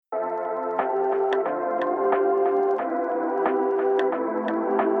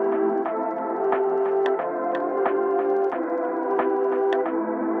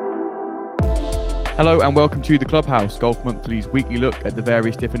Hello and welcome to The Clubhouse, Golf Monthly's weekly look at the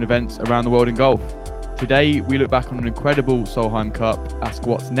various different events around the world in golf. Today, we look back on an incredible Solheim Cup, ask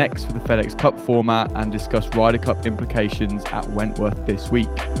what's next for the FedEx Cup format, and discuss Ryder Cup implications at Wentworth this week.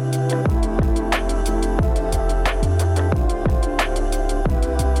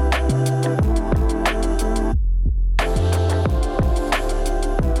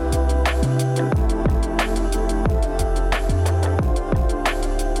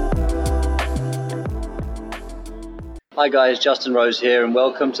 Hi guys, Justin Rose here and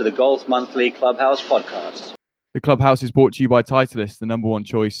welcome to the Golf Monthly Clubhouse podcast. The Clubhouse is brought to you by Titleist, the number one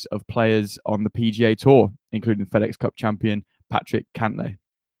choice of players on the PGA Tour, including FedEx Cup champion Patrick Cantlay.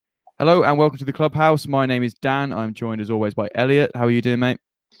 Hello and welcome to the Clubhouse. My name is Dan. I'm joined as always by Elliot. How are you doing, mate?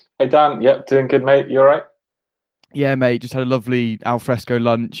 Hey Dan, yep, doing good, mate. You all right? Yeah, mate. Just had a lovely alfresco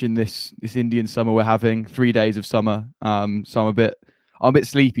lunch in this Indian summer we're having. 3 days of summer. So I'm a bit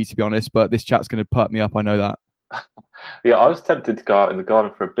sleepy, to be honest, but this chat's going to perk me up. I know that. Yeah, I was tempted to go out in the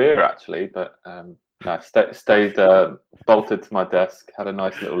garden for a beer actually, but no, stayed bolted to my desk, had a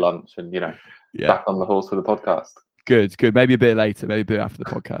nice little lunch, and back on the horse for the podcast. Good. Maybe a bit later, maybe a bit after the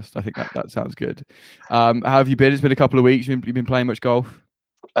podcast. I think that sounds good. How have you been? It's been a couple of weeks. You've been playing much golf?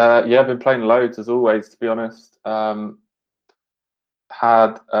 Yeah, I've been playing loads as always, to be honest. Had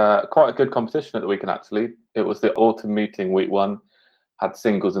quite a good competition at the weekend actually. It was the autumn meeting week one. Had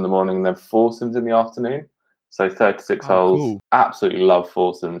singles in the morning and then foursomes in the afternoon. So 36 holes. Cool. Absolutely love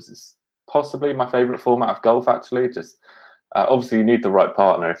foursomes. It's possibly my favourite format of golf, actually. Just obviously you need the right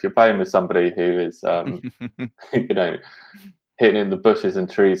partner. If you're playing with somebody who is, hitting in the bushes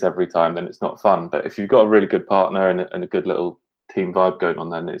and trees every time, then it's not fun. But if you've got a really good partner and a good little team vibe going on,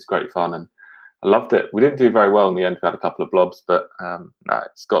 then it's great fun. And I loved it. We didn't do very well in the end. We had a couple of blobs, but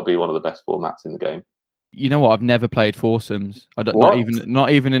it's got to be one of the best formats in the game. You know what? I've never played foursomes. Not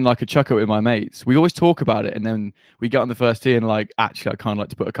even in like a chucker with my mates. We always talk about it, and then we get on the first tee and like, actually, I kind of like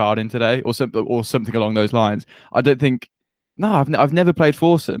to put a card in today, or something along those lines. I don't think. No, I've never played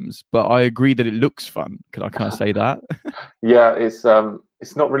foursomes, but I agree that it looks fun. Can I say that? Yeah, it's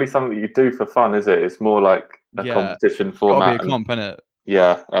not really something that you do for fun, is it? It's more like a competition format. Gotta be a comp, innit?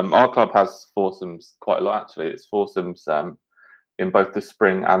 Yeah, our club has foursomes quite a lot actually. It's foursomes in both the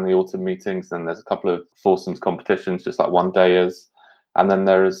spring and the autumn meetings, and there's a couple of foursomes competitions, just like one dayers, and then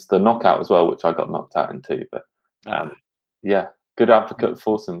there is the knockout as well, which I got knocked out into. But yeah, good advocate of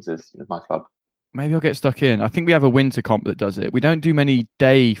foursomes is my club. Maybe I'll get stuck in. I think we have a winter comp that does it. We don't do many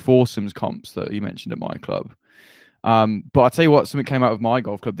day foursomes comps that you mentioned at my club. But I'll tell you what, something came out of my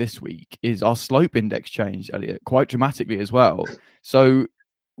golf club this week is our slope index changed, Elliot, quite dramatically as well. So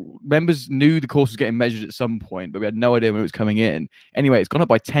members knew the course was getting measured at some point, but we had no idea when it was coming in. Anyway, it's gone up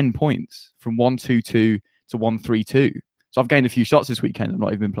by 10 points from 122 to 132. So I've gained a few shots this weekend. I've not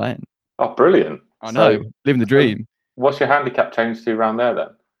even been playing. Oh, brilliant. I know. Living the dream. What's your handicap changed to around there then?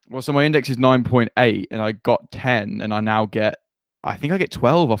 Well, so my index is 9.8 and I got 10 and I now I think I get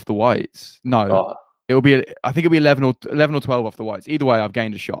 12 off the whites. No, I think it'll be 11 or 12 off the whites. Either way, I've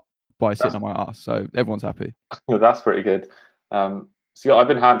gained a shot by sitting on my ass. So everyone's happy. Well, that's pretty good. So I've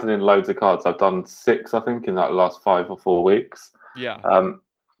been handing in loads of cards. I've done 6, I think, in that last 5 or 4 weeks. Yeah.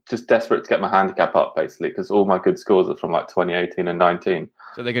 Just desperate to get my handicap up, basically, because all my good scores are from like 2018 and 19.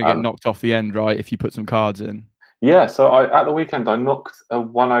 So they're going to get knocked off the end, right, if you put some cards in? Yeah, so at the weekend, I knocked a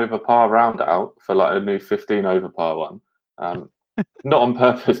 1 over par round out for like a new 15 over par one. Not on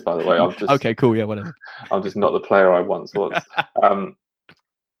purpose, by the way. Okay, cool, yeah, whatever. I'm just not the player I once was.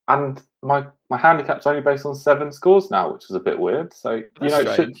 And my handicap's only based on 7 scores now, which is a bit weird. So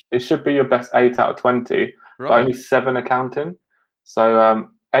it should be your best 8 out of 20, right. But only 7 are counting. So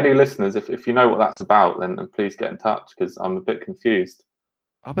any listeners, if you know what that's about, then please get in touch because I'm a bit confused.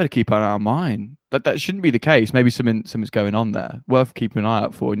 I better keep an eye on mine. That shouldn't be the case. Maybe something's going on there. Worth keeping an eye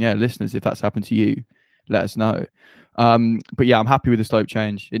out for. And yeah, listeners, if that's happened to you, let us know. But yeah, I'm happy with the slope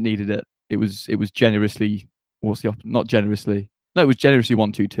change. It needed it. It was generously. Not generously. No, it was generously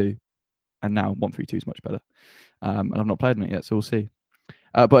 122, and now 132 is much better. And I've not played in it yet, so we'll see.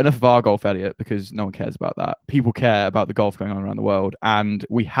 But enough of our golf, Elliot, because no one cares about that. People care about the golf going on around the world, and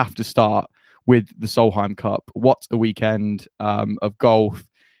we have to start with the Solheim Cup. What a weekend of golf!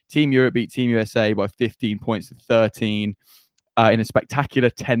 Team Europe beat Team USA by 15 points to 13 in a spectacular,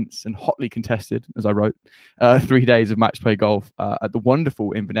 tense, and hotly contested, as I wrote, 3 days of match play golf at the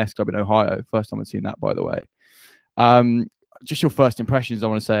wonderful Inverness Club in Ohio. First time I've seen that, by the way. Just your first impressions, I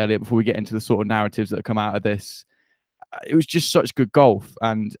want to say, Elliot, before we get into the sort of narratives that have come out of this. It was just such good golf,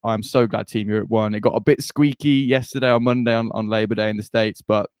 and I'm so glad Team Europe won. It got a bit squeaky yesterday on Monday on Labor Day in the States,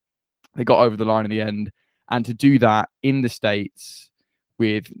 but they got over the line in the end. And to do that in the States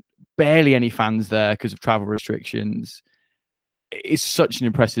with barely any fans there because of travel restrictions. It's such an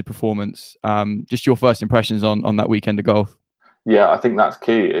impressive performance. Just your first impressions on that weekend of golf. Yeah, I think that's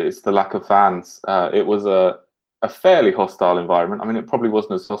key. It's the lack of fans. It was a fairly hostile environment. I mean, it probably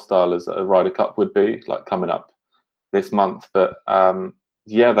wasn't as hostile as a Ryder Cup would be, like coming up this month. But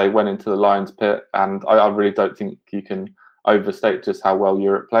yeah, they went into the Lions Pit, and I really don't think you can overstate just how well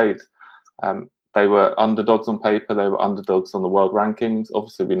Europe played. They were underdogs on paper. They were underdogs on the world rankings.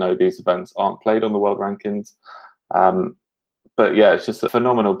 Obviously, we know these events aren't played on the world rankings. But yeah, it's just a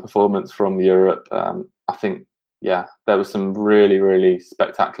phenomenal performance from Europe. I think, yeah, there were some really, really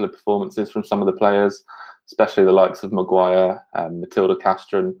spectacular performances from some of the players, especially the likes of Maguire, Matilda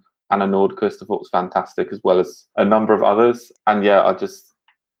Castren, Anna Nordqvist. I thought was fantastic, as well as a number of others. And yeah, I just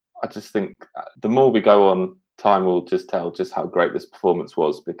think the more we go on, time will just tell just how great this performance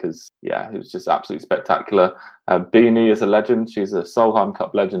was, because yeah, it was just absolutely spectacular. Beanie is a legend. She's a Solheim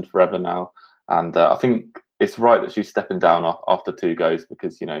Cup legend forever now, and I think it's right that she's stepping down after 2 goes,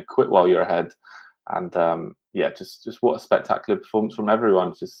 because, you know, quit while you're ahead. And yeah, just what a spectacular performance from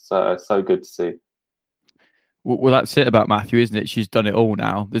everyone. Just so good to see. Well, that's it about Matthew, isn't it? She's done it all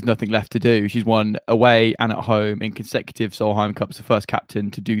now. There's nothing left to do. She's won away and at home in consecutive Solheim Cups, the first captain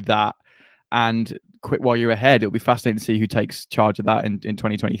to do that. And quit while you're ahead. It'll be fascinating to see who takes charge of that in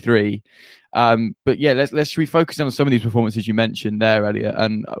 2023. But yeah, let's refocus on some of these performances you mentioned there, Elliot.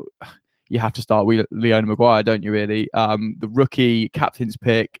 And you have to start with Leona Maguire, don't you, really? The rookie captain's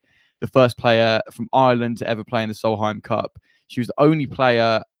pick, the first player from Ireland to ever play in the Solheim Cup. She was the only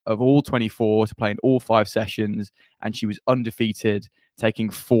player of all 24 to play in all 5 sessions, and she was undefeated, taking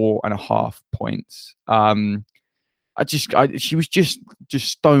 4.5 points. She was just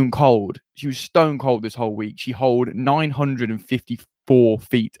stone cold. She was stone cold this whole week. She holed 954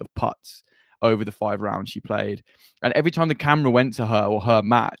 feet of putts over the 5 rounds she played. And every time the camera went to her or her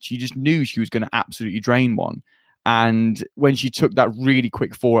match, you just knew she was going to absolutely drain one. And when she took that really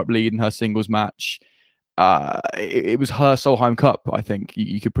quick 4-up lead in her singles match, it was her Solheim Cup, I think.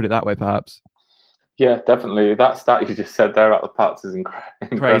 You could put it that way, perhaps. Yeah, definitely. That stat you just said there at the putts is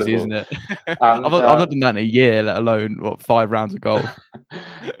incredible. Crazy, isn't it? I've not done that in a year, let alone 5 rounds of golf.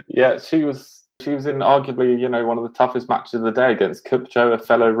 Yeah, she was in arguably, you know, one of the toughest matches of the day against Kupcho, a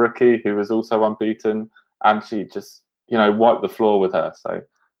fellow rookie who was also unbeaten, and she just, you know, wiped the floor with her. So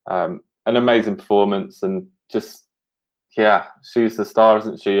an amazing performance, and just, yeah, she's the star,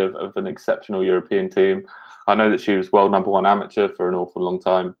 isn't she, of an exceptional European team. I know that she was world #1 amateur for an awful long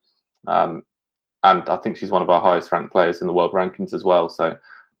time. And I think she's one of our highest ranked players in the world rankings as well. So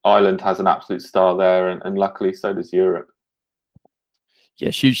Ireland has an absolute star there, and luckily so does Europe.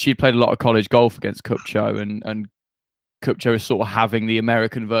 Yeah, she played a lot of college golf against Kupcho, and Kupcho is sort of having the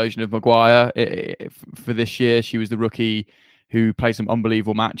American version of Maguire for this year. She was the rookie who played some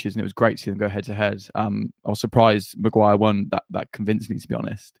unbelievable matches, and it was great to see them go head to head. I was surprised Maguire won that convincingly, to be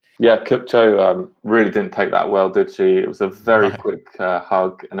honest. Yeah, Kupcho really didn't take that well, did she? It was a very quick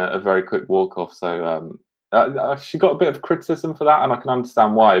hug and a very quick walk-off. So she got a bit of criticism for that, and I can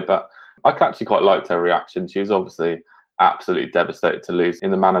understand why, but I actually quite liked her reaction. She was obviously absolutely devastated to lose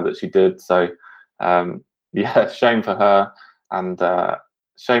in the manner that she did. So, yeah, shame for her, and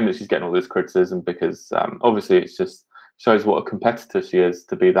shame that she's getting all this criticism, because obviously it's just shows what a competitor she is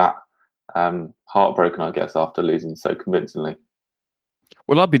to be that heartbroken, I guess, after losing so convincingly.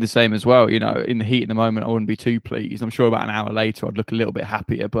 Well, I'd be the same as well. You know, in the heat in the moment, I wouldn't be too pleased. I'm sure about an hour later, I'd look a little bit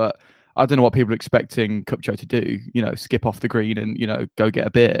happier. But I don't know what people are expecting Kupcho to do. You know, skip off the green and, you know, go get a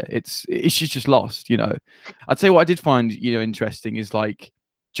beer. She's just lost. You know, I'd say what I did find, you know, interesting is like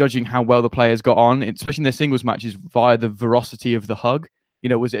judging how well the players got on, especially in their singles matches, via the veracity of the hug. You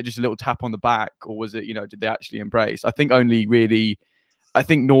know, was it just a little tap on the back, or was it, you know, did they actually embrace? I think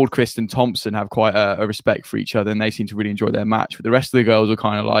Nordqvist and Thompson have quite a respect for each other, and they seem to really enjoy their match. But the rest of the girls are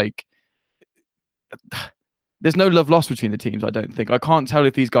kind of like, there's no love lost between the teams, I don't think. I can't tell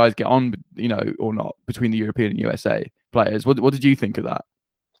if these guys get on, you know, or not, between the European and USA players. What did you think of that?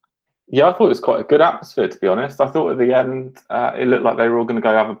 Yeah, I thought it was quite a good atmosphere, to be honest. I thought at the end, it looked like they were all going to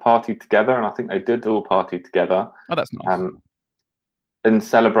go have a party together, and I think they did all party together. Oh, that's nice. And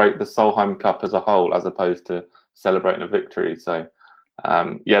celebrate the Solheim Cup as a whole, as opposed to celebrating a victory. So,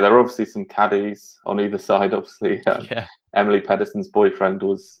 yeah, there were obviously some caddies on either side. Obviously, Emily Pedersen's boyfriend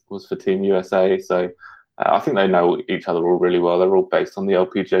was for Team USA. So I think they know each other all really well. They're all based on the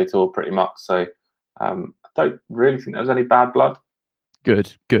LPGA Tour pretty much. So I don't really think there was any bad blood.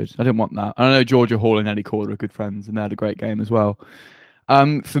 Good. I didn't want that. I know Georgia Hall and Ellie Corder are good friends, and they had a great game as well.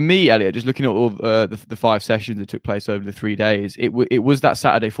 For me, Elliot, just looking at all the 5 sessions that took place over the 3 days, it was that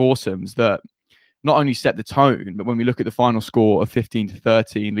Saturday foursomes that not only set the tone, but when we look at the final score of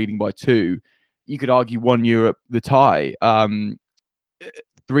 15-13, leading by 2, you could argue won Europe the tie.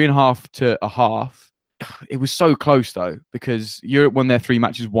 3.5 to a half. It was so close though, because Europe won their 3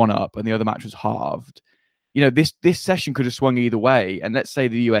 matches 1-up, and the other match was halved. This session could have swung either way. And let's say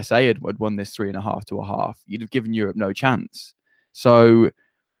the USA had won this 3.5 to a half, you'd have given Europe no chance. So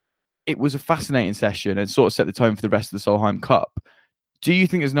it was a fascinating session and sort of set the tone for the rest of the Solheim Cup. Do you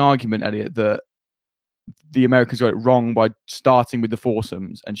think there's an argument, Elliot, that the Americans got it wrong by starting with the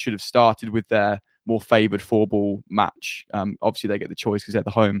foursomes and should have started with their more favoured 4-ball match? Obviously, they get the choice because they're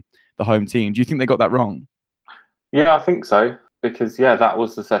the home team. Do you think they got that wrong? Yeah, I think so. Because, that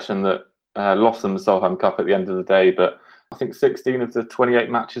was the session that lost them the Solheim Cup at the end of the day. But I think 16 of the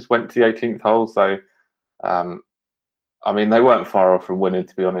 28 matches went to the 18th hole. So, they weren't far off from winning,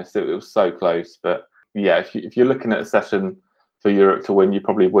 to be honest. It was so close. But, if you're looking at a session for Europe to win, you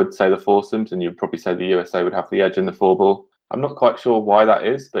probably would say the foursomes, and you'd probably say the USA would have the edge in the 4-ball. I'm not quite sure why that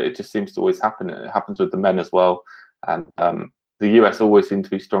is, but it just seems to always happen. It happens with the men as well. And the US always seem to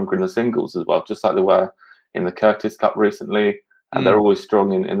be stronger in the singles as well, just like they were in the Curtis Cup recently. And they're always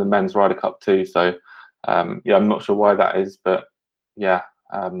strong in the men's Ryder Cup too. So, I'm not sure why that is, but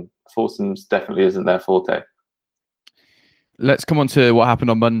foursomes definitely isn't their forte. Let's come on to what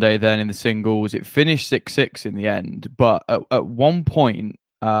happened on Monday then in the singles. It finished 6-6 in the end, but at one point,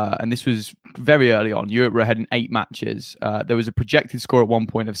 and this was very early on, Europe were ahead in 8 matches. There was a projected score at one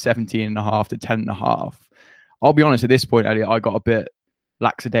point of 17.5 to 10.5. I'll be honest, at this point, Elliot, I got a bit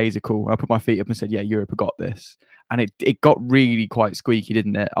lackadaisical. I put my feet up and said, Europe have got this. And it got really quite squeaky,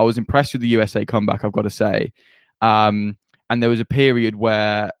 didn't it? I was impressed with the USA comeback, I've got to say. And there was a period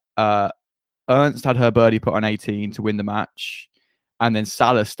where Ernst had her birdie put on 18 to win the match. And then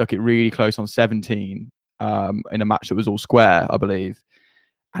Salah stuck it really close on 17 in a match that was all square, I believe.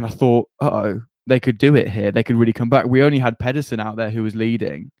 And I thought, they could do it here. They could really come back. We only had Pedersen out there who was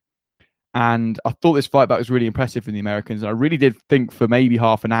leading. And I thought this fight back was really impressive from the Americans. And I really did think for maybe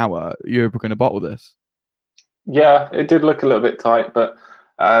half an hour, Europe were going to bottle this. Yeah, it did look a little bit tight, but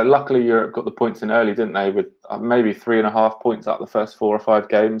luckily Europe got the points in early, didn't they? With maybe 3.5 points out the first 4 or 5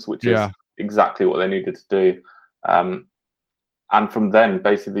 games, which is exactly what they needed to do. And from then,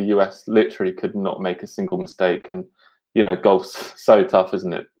 basically, the US literally could not make a single mistake. And golf's so tough,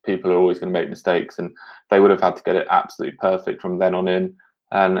 isn't it? People are always going to make mistakes, and they would have had to get it absolutely perfect from then on in.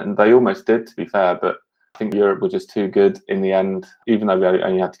 And they almost did, to be fair, but I think Europe were just too good in the end. Even though we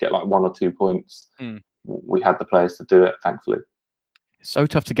only had to get like 1 or 2 points, we had the players to do it, thankfully. It's so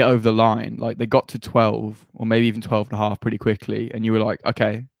tough to get over the line. Like, they got to 12 or maybe even 12.5 pretty quickly, and you were like,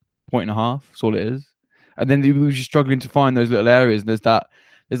 okay, 1.5, that's all it is. And then we were just struggling to find those little areas. There's that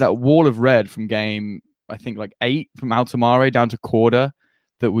wall of red from game, I think, like 8 from Altamare down to Korda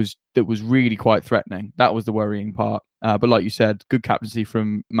that was really quite threatening. That was the worrying part. But like you said, good captaincy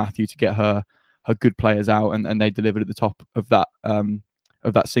from Matthew to get her good players out, and they delivered at the top of that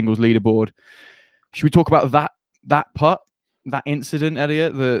singles leaderboard. Should we talk about that putt, that incident,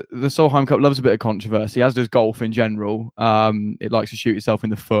 Elliot? The Solheim Cup loves a bit of controversy, as does golf in general. It likes to shoot itself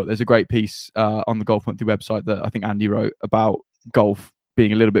in the foot. There's a great piece on the Golf Monthly website that I think Andy wrote about golf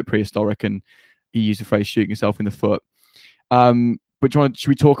being a little bit prehistoric, and he used the phrase shooting yourself in the foot. But should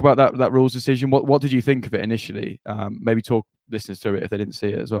we talk about that rules decision? What did you think of it initially? Maybe talk listeners through it if they didn't see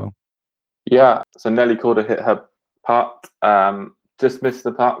it as well. Yeah, so Nelly Korda hit her putt, just missed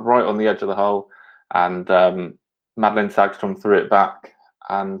the putt right on the edge of the hole, and Madeline Sagstrom threw it back,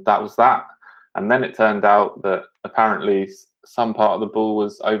 and that was that. And then it turned out that apparently some part of the ball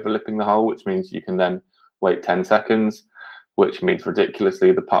was overlipping the hole, which means you can then wait 10 seconds, which means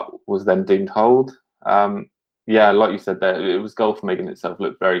ridiculously the putt was then deemed hold. Like you said there, it was golf making itself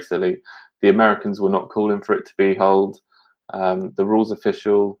look very silly. The Americans were not calling for it to be hold. The rules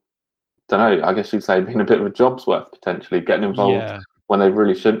official, don't know, I guess you'd say being a bit of a job's worth, potentially getting involved when they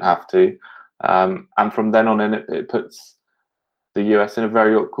really shouldn't have to. And from then on in, it puts the US in a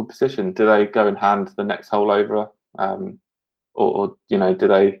very awkward position. Do they go and hand the next hole over? Or do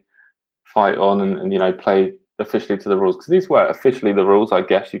they fight on and play officially to the rules? Because these were officially the rules, I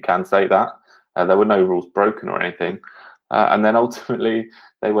guess you can say that. There were no rules broken or anything. And then ultimately,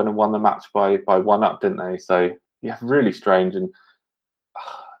 they went and won the match by 1-up, didn't they? So, really strange. And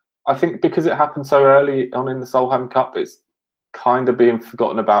I think because it happened so early on in the Solheim Cup, it's kind of being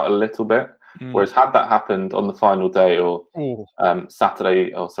forgotten about a little bit. Whereas had that happened on the final day or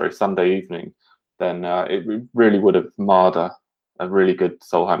Sunday evening, then it really would have marred a really good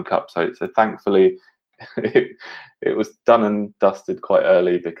Solheim Cup. So thankfully, it was done and dusted quite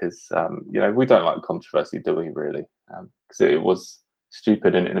early because we don't like controversy, do we? Really, because it was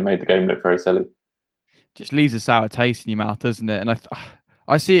stupid and it made the game look very silly. just leaves a sour taste in your mouth, doesn't it? And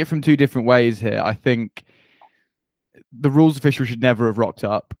I see it from two different ways here. I think the rules official should never have rocked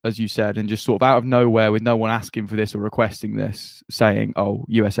up, as you said, and just sort of out of nowhere, with no one asking for this or requesting this, saying, "Oh,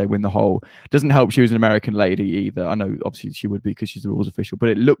 USA win the whole." Doesn't help she was an American lady either. I know obviously she would be because she's the rules official, but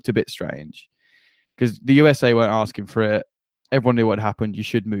it looked a bit strange because the USA weren't asking for it. Everyone knew what happened. You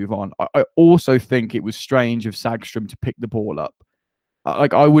should move on. I also think it was strange of Sagstrom to pick the ball up.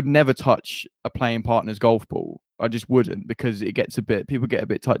 Like, I would never touch a playing partner's golf ball. I just wouldn't, because it gets people get a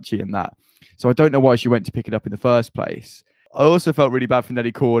bit touchy in that. So I don't know why she went to pick it up in the first place. I also felt really bad for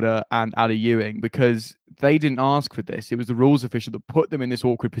Nelly Corder and Ali Ewing, because they didn't ask for this. It was the rules official that put them in this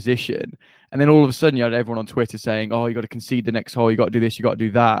awkward position. And then all of a sudden you had everyone on Twitter saying, "Oh, you got to concede the next hole. You got to do this. You got to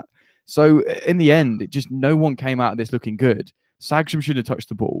do that." So in the end, no one came out of this looking good. Sagstrom shouldn't have touched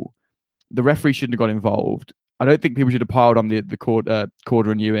the ball. The referee shouldn't have got involved. I don't think people should have piled on the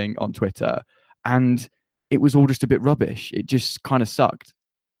Corder and Ewing on Twitter. And it was all just a bit rubbish. It just kind of sucked.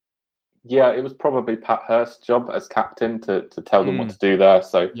 Yeah, it was probably Pat Hurst's job as captain to tell them what to do there.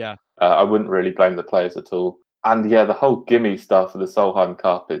 So yeah, I wouldn't really blame the players at all. And yeah, the whole gimme stuff of the Solheim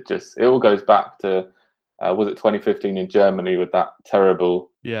Cup, it all goes back to, was it 2015 in Germany with that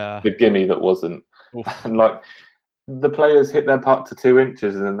terrible, the gimme that wasn't. Oof. And like, the players hit their putt to 2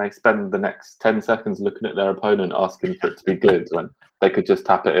 inches and then they spend the next 10 seconds looking at their opponent asking for it to be good when they could just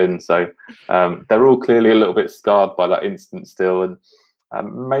tap it in. So they're all clearly a little bit scarred by that incident still.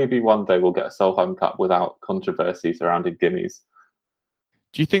 And maybe one day we'll get a Solheim Cup without controversy surrounding gimmies.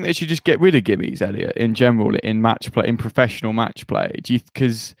 Do you think they should just get rid of gimmies, Elliot, in general, in match play, in professional match play?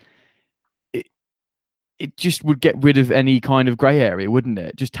 Because it just would get rid of any kind of grey area, wouldn't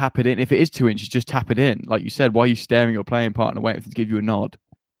it? Just tap it in. If it is 2 inches, just tap it in. Like you said, why are you staring at your playing partner waiting for them to give you a nod?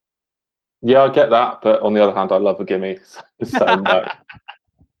 Yeah, I get that. But on the other hand, I love a gimme. So no.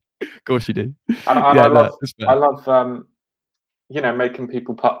 Of course you do. And I love making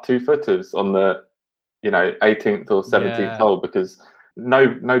people putt 2-footers on the 18th or 17th hole, because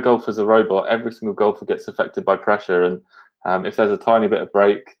no golfer's a robot. Every single golfer gets affected by pressure, and if there's a tiny bit of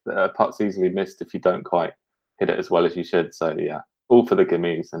break, the putt's easily missed if you don't quite hit it as well as you should. So yeah, all for the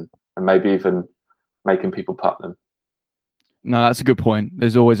gimmies, and maybe even making people putt them. No, that's a good point.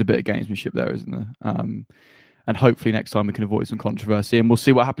 There's always a bit of gamesmanship there, isn't there? And hopefully next time we can avoid some controversy, and we'll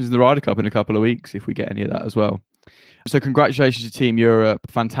see what happens in the Ryder Cup in a couple of weeks if we get any of that as well. So congratulations to Team Europe.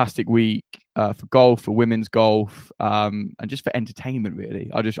 Fantastic week for golf, for women's golf, and just for entertainment,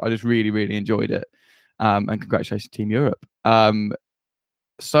 really. I just really, really enjoyed it. And congratulations to Team Europe.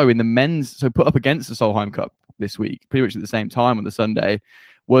 So in the men's, put up against the Solheim Cup this week, pretty much at the same time on the Sunday,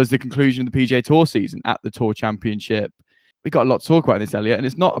 was the conclusion of the PGA Tour season at the Tour Championship. We got a lot to talk about in this, Elliot, and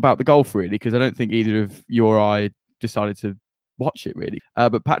it's not about the golf, really, because I don't think either of you or I decided to watch it, really.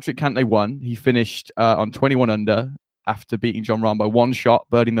 But Patrick Cantlay won. He finished on 21 under after beating Jon Rahm by 1 shot,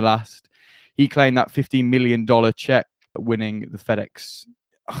 birding the last. He claimed that $15 million check, winning the FedEx.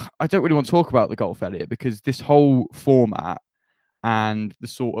 I don't really want to talk about the golf, Elliot, because this whole format and the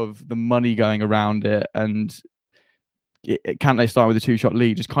sort of the money going around it, and Cantlay starting with a 2-shot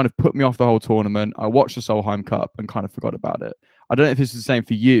lead, just kind of put me off the whole tournament. I watched the Solheim Cup and kind of forgot about it. I don't know if this is the same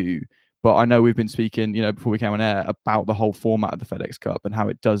for you, but I know we've been speaking, before we came on air, about the whole format of the FedEx Cup and how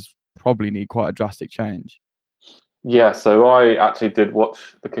it does probably need quite a drastic change. Yeah, so I actually did watch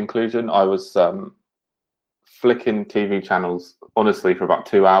the conclusion. I was flicking TV channels, honestly, for about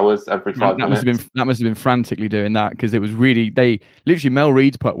 2 hours every 5 minutes. That must have been frantically doing that, because it was really, Mel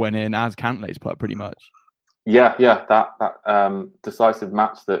Reed's putt went in as Cantlay's putt, pretty much. Yeah, that decisive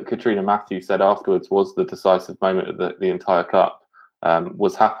match that Katrina Matthews said afterwards was the decisive moment of the entire Cup,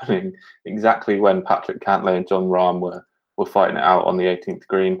 was happening exactly when Patrick Cantlay and Jon Rahm were fighting it out on the 18th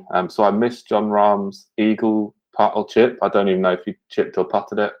green. So I missed Jon Rahm's eagle putt or chip. I don't even know if he chipped or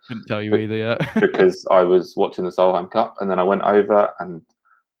putted it. Couldn't tell you either, yeah. Because I was watching the Solheim Cup, and then I went over, and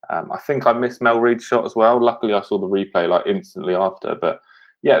I think I missed Mel Reed's shot as well. Luckily, I saw the replay instantly after. But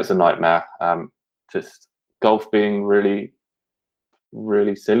yeah, it was a nightmare. Just golf being really,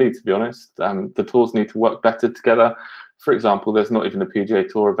 really silly, to be honest. The tours need to work better together. For example, there's not even a PGA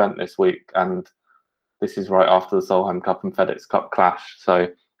Tour event this week, and this is right after the Solheim Cup and FedEx Cup clash. So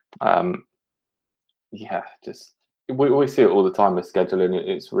yeah, just we see it all the time with scheduling.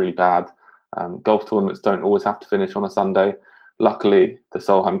 It's really bad. Golf tournaments don't always have to finish on a Sunday. Luckily, the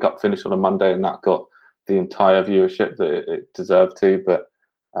Solheim Cup finished on a Monday, and that got the entire viewership that it deserved to. But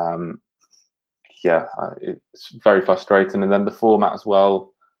yeah, it's very frustrating. And then the format as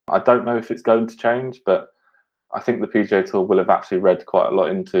well. I don't know if it's going to change, but I think the PGA Tour will have actually read quite a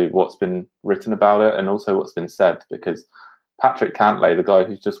lot into what's been written about it and also what's been said, because Patrick Cantlay, the guy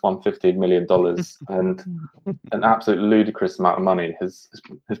who's just won $15 million and an absolute ludicrous amount of money, has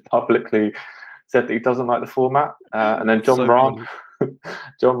publicly said that he doesn't like the format. And then John Rahm,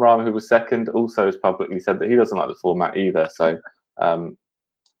 John Rahm, who was second, also has publicly said that he doesn't like the format either. So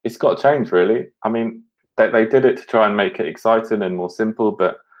it's got to change, really. I mean, they did it to try and make it exciting and more simple,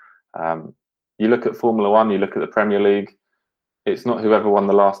 but you look at Formula One, you look at the Premier League, it's not whoever won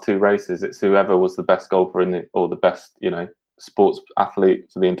the last two races, it's whoever was the best golfer or the best, sports athlete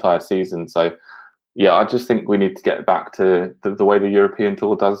for the entire season. So yeah, I just think we need to get back to the way the European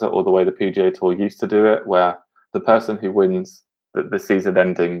Tour does it, or the way the PGA Tour used to do it, where the person who wins the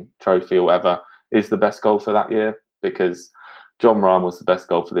season-ending trophy or whatever is the best golfer that year. Because John Rahm was the best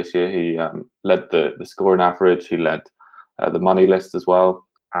golfer this year. He led the scoring average. He led the money list as well.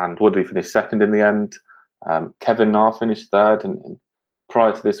 And Woodley finished second in the end. Kevin Na finished third. And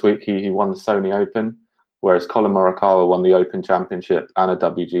prior to this week, he won the Sony Open, whereas Colin Morikawa won the Open Championship and a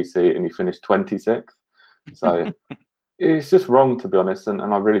WGC, and he finished 26th. So it's just wrong, to be honest. And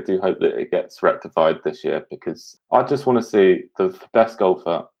I really do hope that it gets rectified this year, because I just want to see the best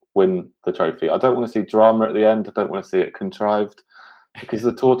golfer win the trophy. I don't want to see drama at the end. I don't want to see it contrived, because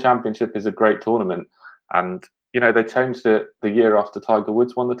the Tour Championship is a great tournament. And, they changed it the year after Tiger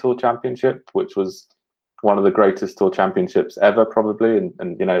Woods won the Tour Championship, which was one of the greatest Tour Championships ever, probably. And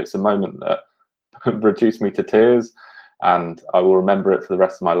it's a moment that reduced me to tears, and I will remember it for the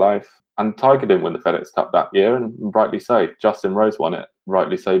rest of my life. And Tiger didn't win the FedEx Cup that year, and rightly so. Justin Rose won it,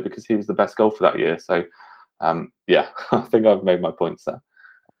 rightly so, because he was the best golfer that year. So, yeah, I think I've made my points there.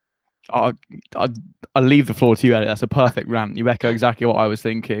 I'll leave the floor to you, Elliot. That's a perfect rant. You echo exactly what I was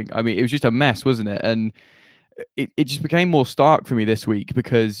thinking. I mean, it was just a mess, wasn't it? And it just became more stark for me this week,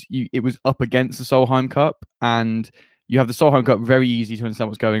 because it was up against the Solheim Cup, and you have the Solheim Cup, very easy to understand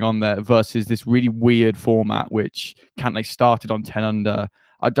what's going on there, versus this really weird format, which Cantlay started on 10 under.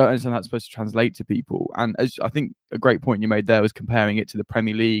 I don't understand how that's supposed to translate to people. And as I think a great point you made there was comparing it to the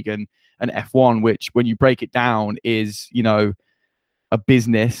Premier League and F1, which, when you break it down, is, a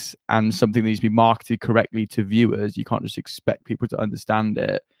business and something that needs to be marketed correctly to viewers. You can't just expect people to understand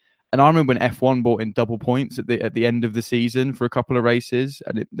it. And I remember when F1 brought in double points at the end of the season for a couple of races,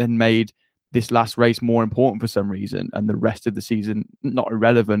 and it then made this last race more important for some reason, and the rest of the season not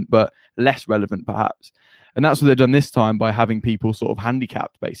irrelevant, but less relevant perhaps. And that's what they've done this time by having people sort of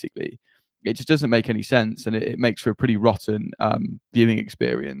handicapped, basically. It just doesn't make any sense, and it makes for a pretty rotten viewing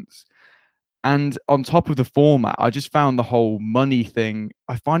experience. And on top of the format, I just found the whole money thing,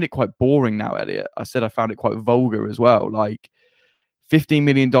 I find it quite boring now, Elliot. I said I found it quite vulgar as well. Like, $15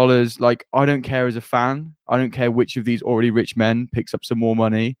 million, like, I don't care as a fan. I don't care which of these already rich men picks up some more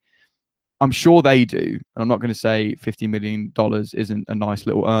money. I'm sure they do. And I'm not going to say $50 million isn't a nice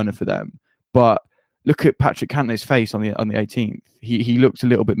little earner for them. But look at Patrick Cantlay's face on the 18th. He looked a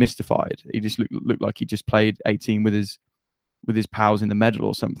little bit mystified. He just looked like he just played 18 with his pals in the medal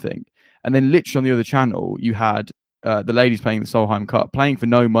or something. And then literally on the other channel, you had the ladies playing the Solheim Cup, playing for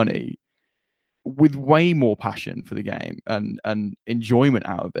no money, with way more passion for the game and enjoyment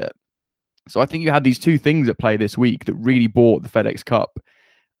out of it. So I think you had these two things at play this week that really brought the FedEx Cup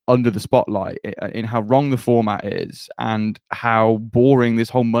under the spotlight, in how wrong the format is and how boring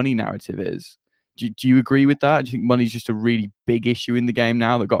this whole money narrative is. Do you agree with that? Do you think money's just a really big issue in the game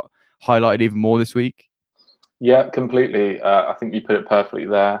now that got highlighted even more this week? Yeah, completely. I think you put it perfectly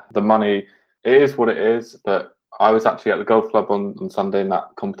there. The money, it is what it is, but I was actually at the golf club on Sunday in that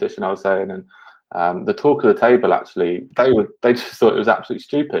competition I was saying, and the talk of the table, actually, they just thought it was absolutely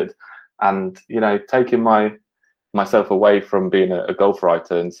stupid. And, taking myself away from being a golf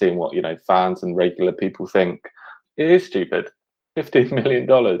writer and seeing what, fans and regular people think, it is stupid. $15 million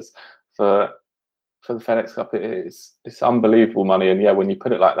for the FedEx Cup, it's unbelievable money. And yeah, when you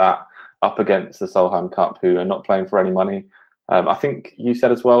put it like that, up against the Solheim Cup, who are not playing for any money. I think you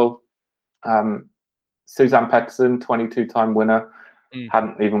said as well, Suzanne Pettersen, 22-time winner,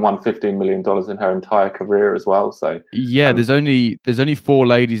 hadn't even won $15 million in her entire career as well. So yeah, there's only 4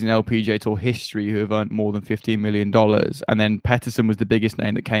 ladies in LPGA Tour history who have earned more than $15 million. And then Pettersen was the biggest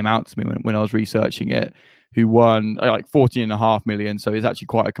name that came out to me when I was researching it, who won like $14.5 million. So it's actually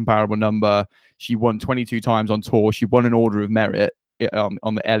quite a comparable number. She won 22 times on tour. She won an Order of Merit on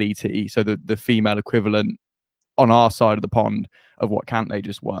the LET, so the female equivalent on our side of the pond of what Cantlay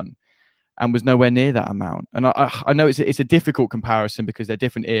just won, and was nowhere near that amount. And I know it's a difficult comparison because they're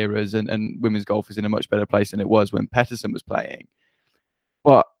different eras, and women's golf is in a much better place than it was when Pettersen was playing.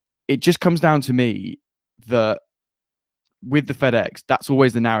 But it just comes down to me that with the FedEx, that's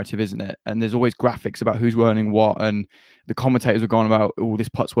always the narrative, isn't it? And there's always graphics about who's earning what, and the commentators are going about, oh, this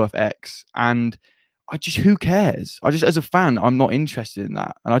putt's worth X. And who cares? As a fan, I'm not interested in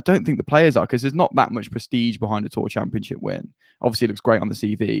that. And I don't think the players are, because there's not that much prestige behind a Tour Championship win. Obviously, it looks great on the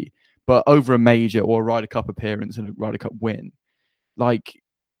CV, but over a major or a Ryder Cup appearance and a Ryder Cup win, like,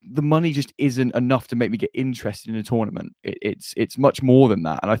 the money just isn't enough to make me get interested in a tournament. It's much more than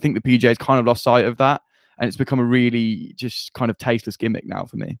that. And I think the PGA has kind of lost sight of that. And it's become a really just kind of tasteless gimmick now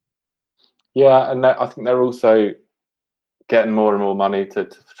for me. Yeah, and I think they're also getting more and more money to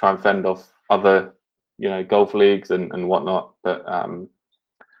try and fend off other, golf leagues and whatnot. But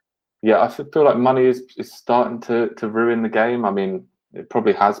yeah, I feel like money is starting to ruin the game. I mean, it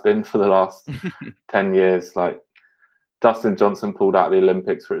probably has been for the last 10 years. Like, Dustin Johnson pulled out the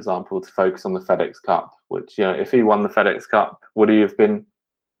Olympics, for example, to focus on the FedEx Cup, which, if he won the FedEx Cup, would he have been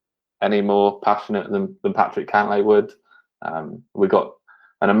any more passionate than Patrick Cantlay would? We got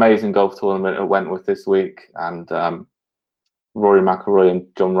an amazing golf tournament at Wentworth this week, and Rory McIlroy and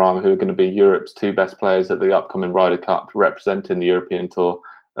Jon Rahm, who are going to be Europe's two best players at the upcoming Ryder Cup, representing the European Tour,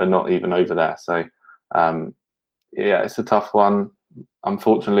 are not even over there. So, yeah, it's a tough one.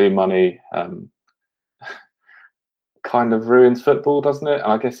 Unfortunately, money kind of ruins football, doesn't it?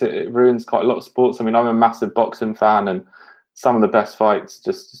 And I guess it ruins quite a lot of sports. I mean, I'm a massive boxing fan, and some of the best fights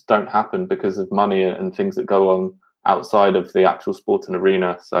just don't happen because of money and things that go on outside of the actual sporting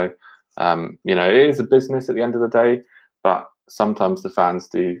arena. So, it is a business at the end of the day, but sometimes the fans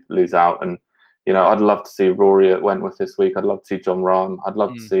do lose out. And, I'd love to see Rory at Wentworth this week. I'd love to see Jon Rahm. I'd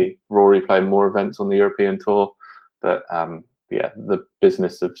love to see Rory play more events on the European Tour. But, yeah, the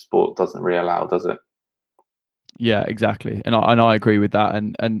business of sport doesn't really allow, does it? Yeah, exactly. And I agree with that.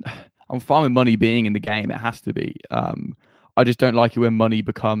 And I'm fine with money being in the game. It has to be. I just don't like it when money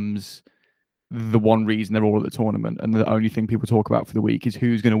becomes the one reason they're all at the tournament, and the only thing people talk about for the week is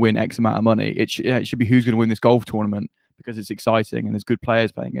who's going to win X amount of money. It should be who's going to win this golf tournament, because it's exciting and there's good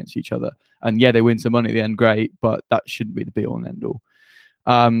players playing against each other. And yeah, they win some money at the end, great, but that shouldn't be the be all and end all.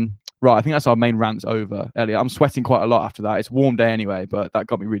 Right, I think that's our main rants over. Elliot, I'm sweating quite a lot after that. It's a warm day anyway, but that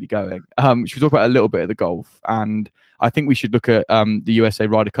got me really going. Should we talk about a little bit of the golf? And I think we should look at the USA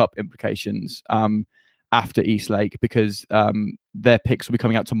Ryder Cup implications after East Lake, because their picks will be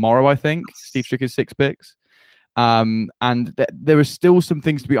coming out tomorrow, I think. Steve Stricker's 6 picks. And there are still some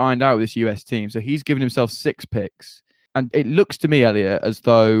things to be ironed out with this US team. So he's given himself 6 picks. And it looks to me, Elliot, as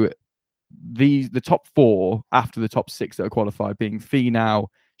though the top 4 after the top 6 that are qualified, being Finau,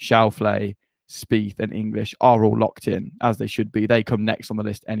 Schauffele, Spieth, and English, are all locked in, as they should be. They come next on the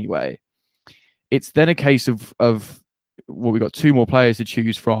list anyway. It's then a case of well, we've got 2 more players to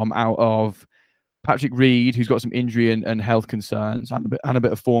choose from out of Patrick Reed, who's got some injury and health concerns, and a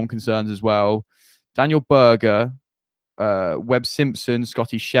bit of form concerns as well. Daniel Berger, Webb Simpson,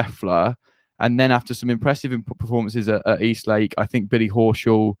 Scotty Scheffler, and then after some impressive performances at East Lake, I think Billy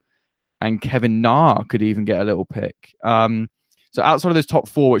Horschel and Kevin Na could even get a little pick. So outside of those top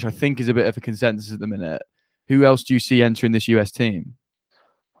 4, which I think is a bit of a consensus at the minute, who else do you see entering this US team?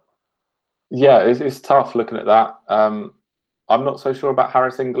 Yeah, it's tough looking at that. I'm not so sure about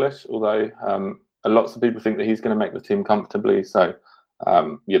Harris English, although lots of people think that he's going to make the team comfortably. So,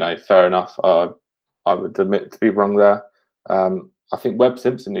 fair enough. I would admit to be wrong there. I think Webb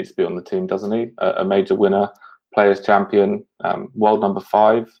Simpson needs to be on the team, doesn't he? A major winner, Players Champion, world number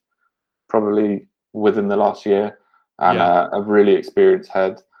 5, probably within the last year, and a really experienced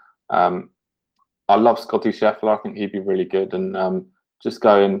head. I love Scotty Scheffler. I think he'd be really good. And just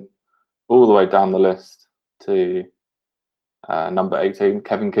going all the way down the list to number 18,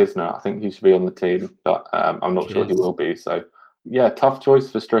 Kevin Kisner. I think he should be on the team, but I'm not sure he will be. So, yeah, tough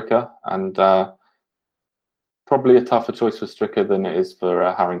choice for Stricker, and probably a tougher choice for Stricker than it is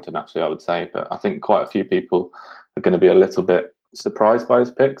for Harrington, actually, I would say. But I think quite a few people are going to be a little bit surprised by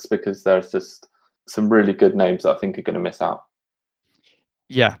his picks, because there's just some really good names that I think are going to miss out.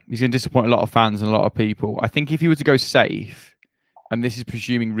 Yeah, he's going to disappoint a lot of fans and a lot of people. I think if he were to go safe, and this is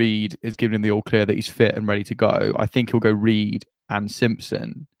presuming Reed is giving him the all clear that he's fit and ready to go, I think he'll go Reed and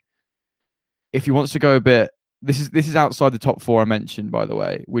Simpson. If he wants to go a bit, this is outside the top 4 I mentioned, by the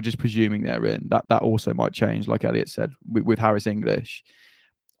way. We're just presuming they're in. That also might change, like Elliot said, with Harris English.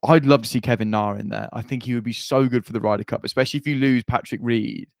 I'd love to see Kevin Na in there. I think he would be so good for the Ryder Cup, especially if you lose Patrick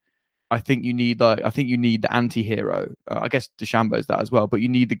Reed. I think you need the anti-hero. I guess DeChambeau's that as well, but you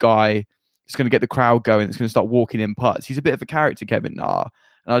need the guy that's going to get the crowd going, that's going to start walking in putts. He's a bit of a character, Kevin Na,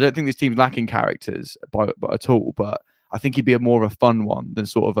 and I don't think this team's lacking characters at all. But I think he'd be more of a fun one than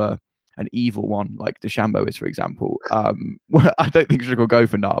sort of an evil one like DeChambeau is, for example. I don't think Stricker will go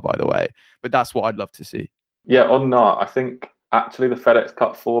for Na, by the way, but that's what I'd love to see. Yeah, on Na, I think actually the FedEx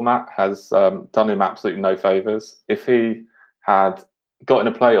Cup format has done him absolutely no favours. If he had got in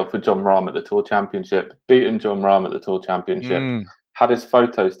a playoff with John Rahm at the Tour Championship, beaten John Rahm at the Tour Championship, had his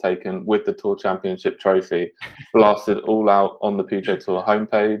photos taken with the Tour Championship trophy, blasted all out on the PGA Tour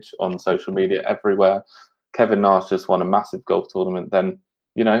homepage, on social media, everywhere. Kevin Na's just won a massive golf tournament, then,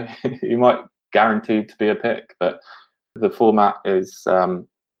 you know, he might guaranteed to be a pick. But the format is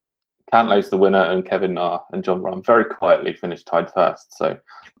Cantlay's the winner, and Kevin Na and John Rahm very quietly finished tied first. So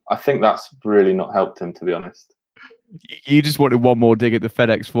I think that's really not helped him, to be honest. You just wanted one more dig at the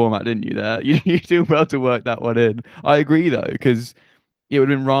FedEx format, didn't you? There, you do well to work that one in. I agree though, because it would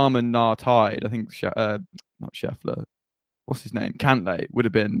have been Rahm and Na tied. I think not Scheffler. What's his name? Cantlay would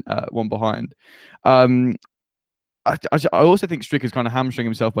have been one behind. I also think Stricker's kind of hamstring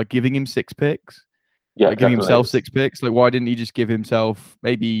himself by giving him 6 picks. Yeah, like giving himself 6 picks. Like, why didn't he just give himself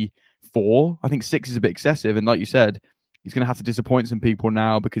maybe 4? I think 6 is a bit excessive. And like you said, he's going to have to disappoint some people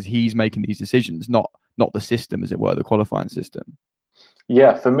now because he's making these decisions, not the system, as it were, the qualifying system.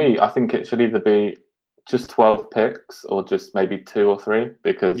 Yeah, for me, I think it should either be just 12 picks or just maybe 2 or 3.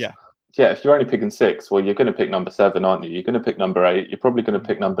 Because if you're only picking 6, well, you're going to pick number 7, aren't you? You're going to pick number 8. You're probably going to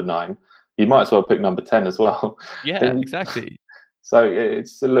pick number 9. You might as well pick number 10 as well. Yeah, exactly. So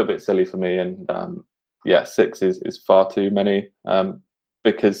it's a little bit silly for me, and 6 is far too many,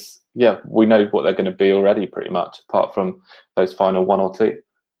 because we know what they're going to be already, pretty much, apart from those final 1 or 2.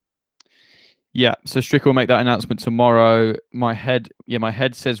 Yeah, so Stricker will make that announcement tomorrow. My head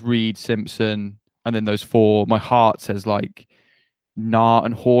says Reed, Simpson, and then those 4. My heart says like Na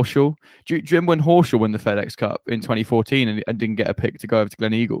and Horschel. Do you remember when Horschel won the FedEx Cup in 2014 and didn't get a pick to go over to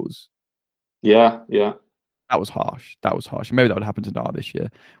Glen Eagles? Yeah. That was harsh. Maybe that would happen to Na this year.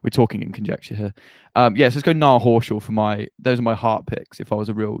 We're talking in conjecture here. So let's go Na, Horschel for those are my heart picks if I was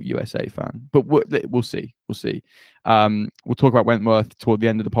a real USA fan. But we'll see. We'll talk about Wentworth toward the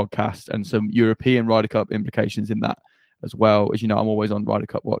end of the podcast and some European Ryder Cup implications in that as well. As you know, I'm always on Ryder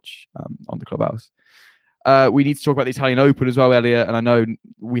Cup watch on the Clubhouse. We need to talk about the Italian Open as well, Elliot. And I know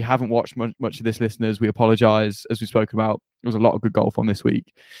we haven't watched much of this, listeners. We apologise. As we've spoken about, there was a lot of good golf on this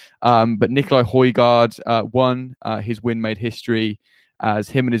week. But Nicolai Højgaard won. His win made history as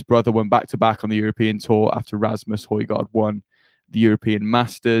him and his brother went back-to-back on the European Tour after Rasmus Højgaard won the European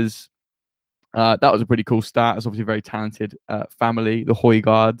Masters. That was a pretty cool stat. It's obviously a very talented family, the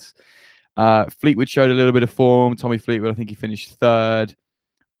Højgaards. Fleetwood showed a little bit of form. Tommy Fleetwood, I think he finished 3rd.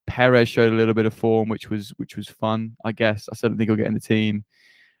 Perez showed a little bit of form, which was fun, I guess. I certainly think he'll get in the team.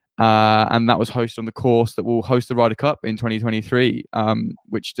 And that was hosted on the course that will host the Ryder Cup in 2023,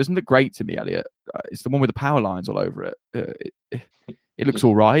 which doesn't look great to me, Elliot. It's the one with the power lines all over it. It looks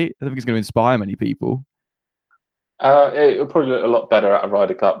all right. I don't think it's going to inspire many people. It'll probably look a lot better at a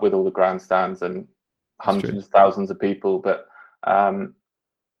Ryder Cup with all the grandstands and hundreds of thousands of people. But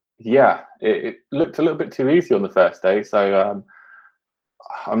it looked a little bit too easy on the first day. So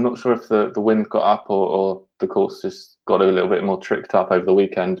I'm not sure if the wind got up or the course just got a little bit more tricked up over the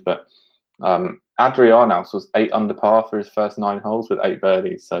weekend. But Adri Arnaus was 8 under par for his first 9 holes with 8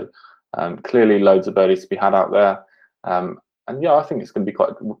 birdies. So clearly loads of birdies to be had out there. I think it's going to be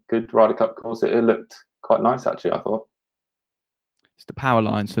quite a good Ryder Cup course. It looked quite nice, actually, I thought. It's the power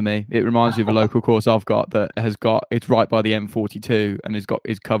lines for me. It reminds me of a local course I've got it's right by the M42 and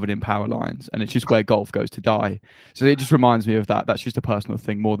is covered in power lines, and it's just where golf goes to die. So it just reminds me of that. That's just a personal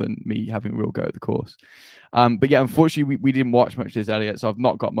thing more than me having a real go at the course. But yeah, unfortunately, we didn't watch much of this, Elliot, so I've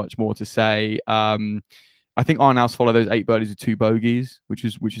not got much more to say. I think Arnaus followed those 8 birdies with 2 bogeys, which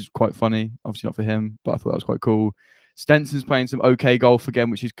is quite funny. Obviously not for him, but I thought that was quite cool. Stenson's playing some okay golf again,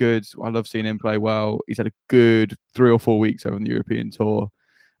 which is good. I love seeing him play well. He's had a good 3 or 4 weeks over on the European Tour.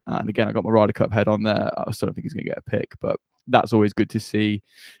 And again, I got my Ryder Cup head on there. I still don't think he's going to get a pick, but that's always good to see.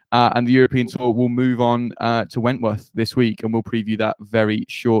 And the European Tour will move on to Wentworth this week, and we'll preview that very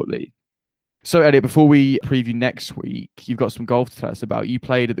shortly. So, Elliot, before we preview next week, you've got some golf to tell us about. You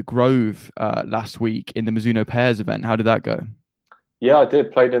played at the Grove last week in the Mizuno Pairs event. How did that go? Yeah, I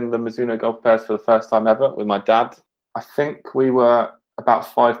did. Played in the Mizuno Golf Pairs for the first time ever with my dad. I think we were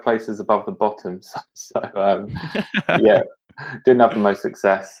about 5 places above the bottom. So didn't have the most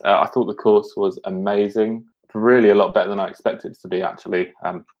success. I thought the course was amazing. Really a lot better than I expected it to be, actually.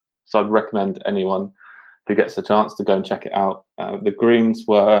 So I'd recommend anyone who gets a chance to go and check it out. The greens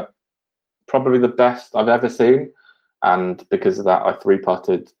were probably the best I've ever seen. And because of that, I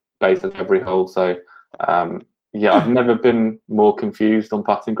 3-putted basically every hole. So, I've never been more confused on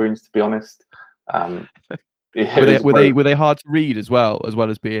putting greens, to be honest. Were they hard to read as well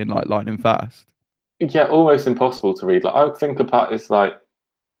as being like lightning fast? Yeah, almost impossible to read. Like, I would think a putt is like, I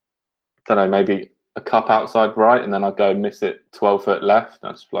don't know, maybe a cup outside right, and then I'd go and miss it 12 foot left. And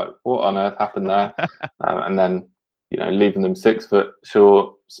I was like, what on earth happened there? And then leaving them 6 foot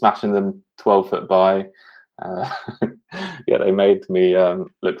short, smashing them 12 foot by. They made me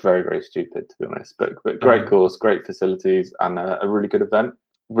look very, very stupid, to be honest. But great course, great facilities, and a really good event.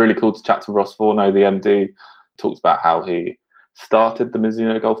 Really cool to chat to Ross Forno, the MD. Talks about how he started the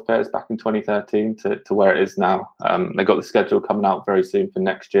Mizuno Golf Pairs back in 2013 to where it is now. They got the schedule coming out very soon for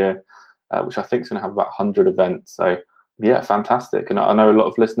next year, which I think is going to have about 100 events. So yeah, fantastic. And I know a lot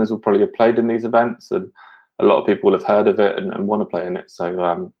of listeners will probably have played in these events, and a lot of people will have heard of it and want to play in it.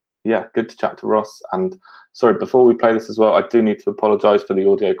 So yeah, good to chat to Ross. And sorry, before we play this as well, I do need to apologise for the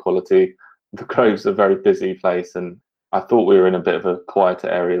audio quality. The Grove's a very busy place, and I thought we were in a bit of a quieter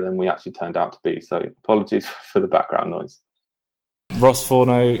area than we actually turned out to be. So apologies for the background noise. Ross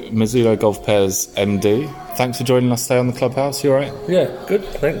Forno, Mizuno Golf Pairs MD. Thanks for joining us today on the Clubhouse. You all right? Yeah, good.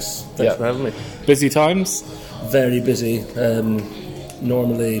 Thanks for having me. Busy times? Very busy.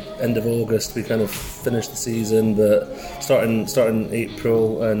 Normally end of August we kind of finish the season, but starting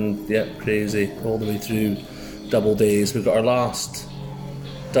April, and crazy all the way through double days. We've got our last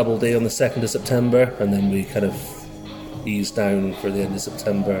double day on the 2nd of September, and then we kind of ease down for the end of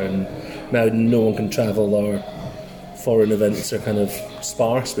September, and now no one can travel. Our foreign events are kind of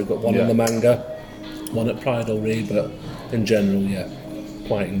sparse. We've got one in the Manga, one at Pride Ray, but in general,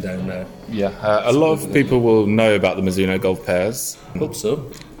 quieting down now. A lot of people will know about the Mizuno Golf Pairs. Hope so.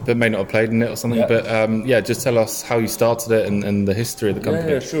 That may not have played in it or something, but just tell us how you started it and the history of the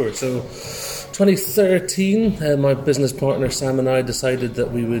company. Yeah, sure. So 2013, my business partner Sam and I decided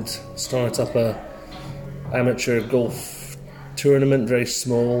that we would start up a amateur golf tournament, very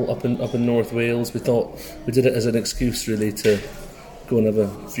small, up in North Wales. We thought we did it as an excuse really to go and have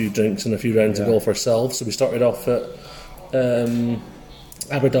a few drinks and a few rounds of golf ourselves. So we started off at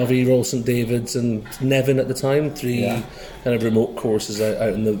Aberdyfi, Royal St David's and Nevin at the time, 3 kind of remote courses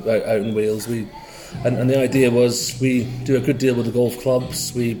out in Wales. And the idea was we do a good deal with the golf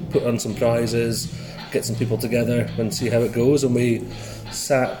clubs, we put on some prizes, get some people together and see how it goes. And we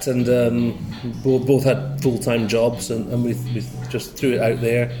sat and both had full-time jobs, and we just threw it out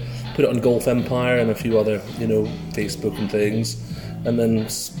there, put it on Golf Empire and a few other Facebook and things. And then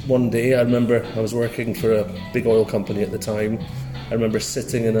one day I remember I was working for a big oil company at the time. I remember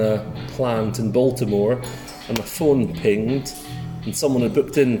sitting in a plant in Baltimore and my phone pinged and someone had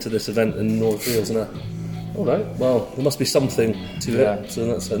booked into this event in North Wales, and all right, well, there must be something to it. So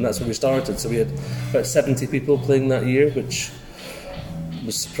that's where we started. So we had about 70 people playing that year, which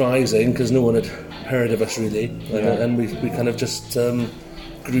was surprising because no one had heard of us really, and we kind of just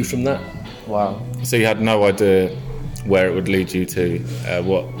grew from that. Wow. So you had no idea where it would lead you to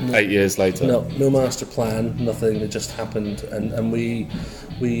 8 years later? No master plan, nothing. It just happened, and we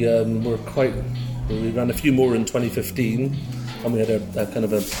were quite. We ran a few more in 2015, and we had a kind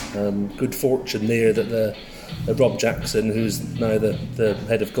of a good fortune there that Rob Jackson, who's now the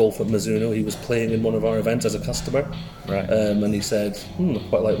head of golf at Mizuno, he was playing in one of our events as a customer, right? And he said, I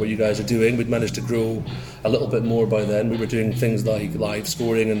quite like what you guys are doing. We'd managed to grow a little bit more by then. We were doing things like live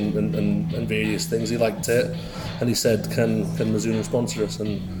scoring and various things. He liked it, and he said, can Mizuno sponsor us?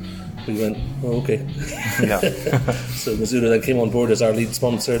 And we went, oh, okay. Yeah. So Mizuno then came on board as our lead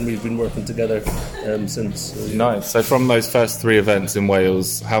sponsor, and we've been working together since. So, Nice. So from those first 3 events in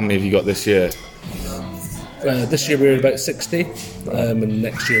Wales, how many have you got this year? This year we're about 60, and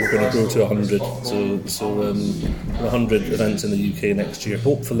next year we're going to grow to 100. So 100 events in the UK next year.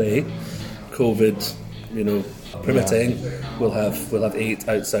 Hopefully, COVID, permitting, we'll have 8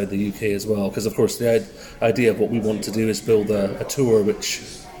 outside the UK as well. Because of course the idea of what we want to do is build a tour which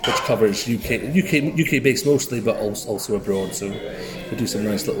covers UK based mostly, but also abroad. So we do some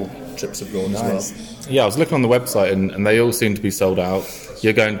nice little trips abroad as well. Yeah, I was looking on the website and they all seem to be sold out.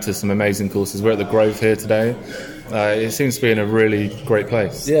 You're going to some amazing courses. We're at the Grove here today. It seems to be in a really great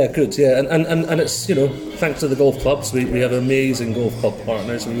place. Yeah, good. Yeah, and it's thanks to the golf clubs, we have amazing golf club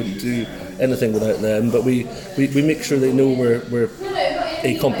partners. We wouldn't do anything without them. But we make sure they know we're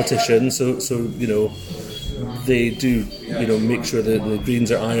a competition. So they do make sure that the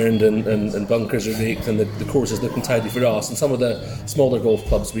greens are ironed and bunkers are raked and the course is looking tidy for us. And some of the smaller golf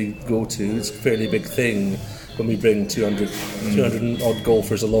clubs we go to, it's a fairly big thing when we bring 200 and odd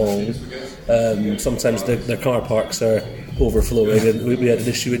golfers along. Sometimes their car parks are overflowing, and we had an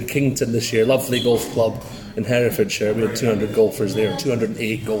issue in Kington this year, lovely golf club in Herefordshire. We had 200 golfers there,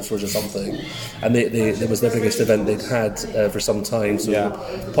 208 golfers or something, and it was their biggest event they'd had for some time. So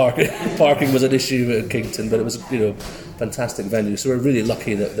parking was an issue at Kington, but it was fantastic venue. So we're really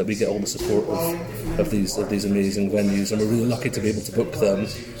lucky that we get all the support of these amazing venues, and we're really lucky to be able to book them.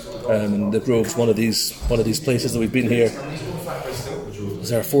 And the Grove's one of these places that we've been here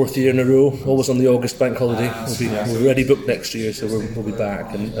It's our 4th year in a row, always on the August bank holiday. We're already booked next year, so we'll be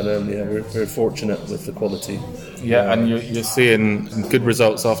back, and we're fortunate with the quality. Yeah, and you're seeing good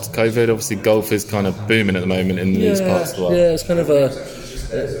results after COVID. Obviously, golf is kind of booming at the moment in these parts of the world. Yeah, it's kind of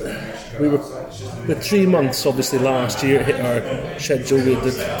we were with 3 months, obviously, last year hit our schedule. We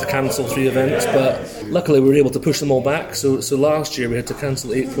had to cancel 3 events, but luckily we were able to push them all back. So last year we had to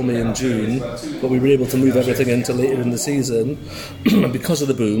cancel April, May and June, but we were able to move everything into later in the season. And because of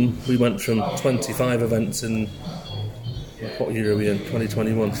the boom, we went from 25 events in, what year are we in,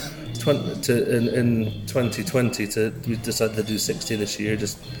 2021? In 2020 we decided to do 60 this year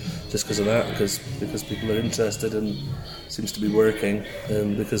just because of that, because people are interested and seems to be working,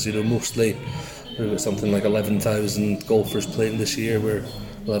 because mostly we've got something like 11,000 golfers playing this year. We'll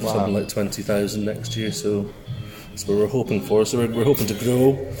have something like 20,000 next year, so that's what we're hoping for. So we're hoping to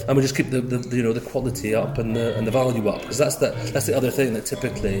grow, and we just keep the quality up and the value up, because that's the other thing that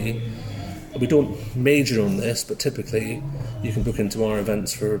typically we don't major on this, but typically you can book into our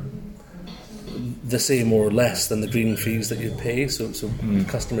events for the same or less than the green fees that you'd pay. So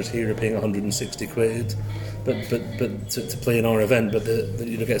customers here are paying 160 quid, but to play in our event, but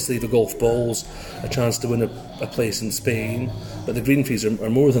gets to leave the golf balls, a chance to win a place in Spain. But the green fees are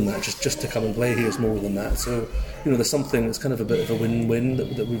more than that. Just to come and play here is more than that. So there's something that's kind of a bit of a win-win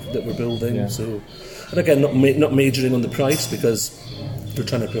that we're building. Yeah. So, and again, not majoring on the price, because we're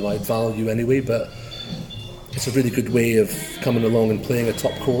trying to provide value anyway, but it's a really good way of coming along and playing a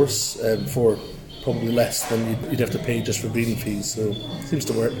top course for probably less than you'd have to pay just for green fees. So it seems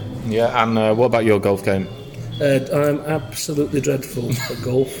to work. Yeah, and what about your golf game? I'm absolutely dreadful at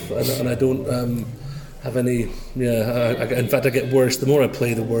golf, and I don't have any. In fact, I get worse. The more I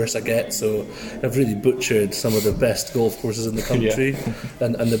play, the worse I get. So I've really butchered some of the best golf courses in the country.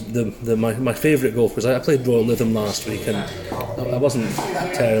 And my favourite golf course, I played Royal Lytham last week, and I wasn't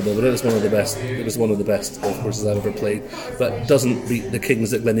terrible, but it was one of the best. It was one of the best golf courses I've ever played. But it doesn't beat the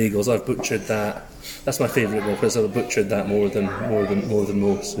Kings at Gleneagles. I've butchered that. That's my favourite golf course. I've butchered that more than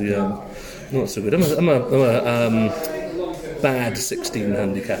most. So yeah, not so good. I'm a bad 16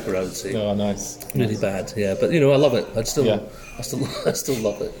 handicapper, I would say. Oh, nice. Really bad, yeah. But I love it. I still love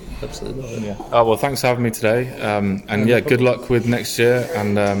it. Absolutely love it. Yeah. Oh well, thanks for having me today. And good luck with next year,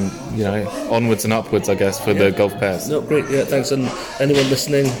 and onwards and upwards, I guess, for the golf pairs. No, great. Yeah, thanks. And anyone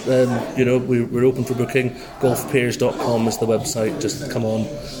listening, we're open for booking. Golfpairs.com is the website. Just come on.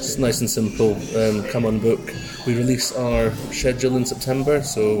 It's nice and simple. Come on, book. We release our schedule in September,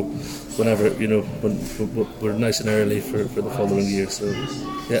 so whenever when we're nice and early for the following year. So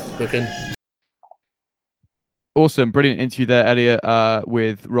yeah, book in. Awesome, brilliant interview there, Elliot,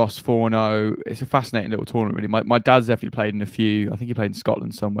 with Ross Forno. It's a fascinating little tournament, really. My dad's definitely played in a few. I think he played in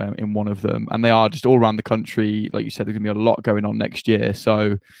Scotland somewhere in one of them, and they are just all around the country. Like you said, there's going to be a lot going on next year,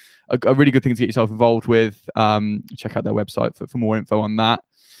 so a really good thing to get yourself involved with. Check out their website for more info on that.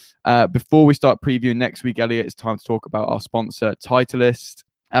 Before we start previewing next week, Elliot, it's time to talk about our sponsor, Titleist.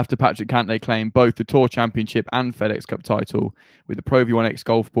 After Patrick Cantlay claimed both the Tour Championship and FedEx Cup title with the Pro V1X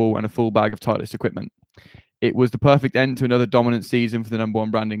golf ball and a full bag of Titleist equipment. It was the perfect end to another dominant season for the number one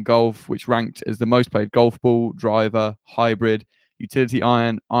brand in golf, which ranked as the most played golf ball, driver, hybrid, utility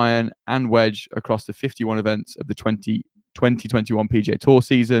iron, and wedge across the 51 events of the 2021 PGA Tour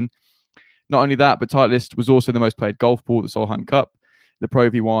season. Not only that, but Titleist was also the most played golf ball at the Solheim Cup. The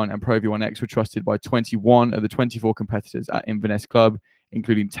Pro V1 and Pro V1X were trusted by 21 of the 24 competitors at Inverness Club,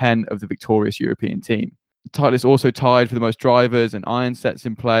 including 10 of the victorious European team. Titleist also tied for the most drivers and iron sets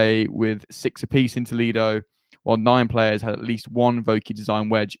in play with 6 apiece in Toledo, while 9 players had at least one Vokey design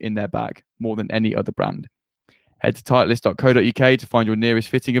wedge in their bag, more than any other brand. Head to Titleist.co.uk to find your nearest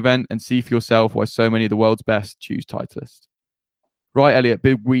fitting event and see for yourself why so many of the world's best choose Titleist. Right, Elliot,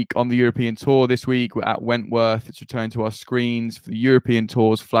 big week on the European Tour this week. We're at Wentworth. It's returned to our screens for the European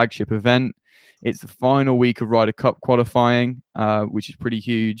Tour's flagship event. It's the final week of Ryder Cup qualifying, which is pretty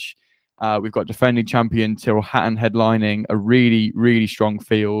huge. We've got defending champion Tyrrell Hatton headlining a really, really strong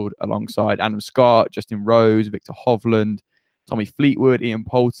field alongside Adam Scott, Justin Rose, Victor Hovland, Tommy Fleetwood, Ian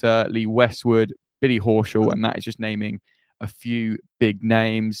Poulter, Lee Westwood, Billy Horschel, and that is just naming a few big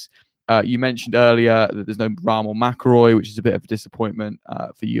names. You mentioned earlier that there's no Rahm or McIlroy, which is a bit of a disappointment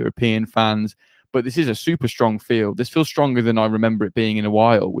for European fans. But this is a super strong field. This feels stronger than I remember it being in a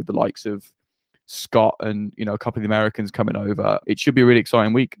while, with the likes of Scott and a couple of the Americans coming over. It should be a really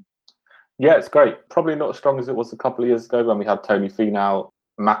exciting week. Yeah, it's great. Probably not as strong as it was a couple of years ago when we had Tony Finau,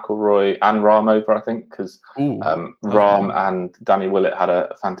 McIlroy, and Rahm over, I think, because Rahm and Danny Willett had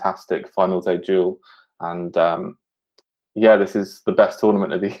a fantastic final day duel. And this is the best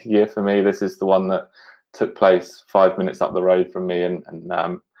tournament of the year for me. This is the one that took place 5 minutes up the road from me, and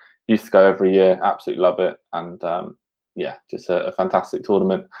used to go every year. Absolutely love it, and yeah, just a fantastic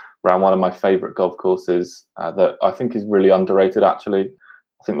tournament around one of my favourite golf courses that I think is really underrated. Actually,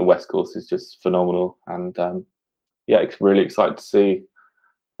 I think the West Course is just phenomenal, and yeah, it's really excited to see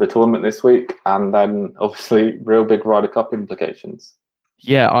the tournament this week, and then obviously real big Ryder Cup implications.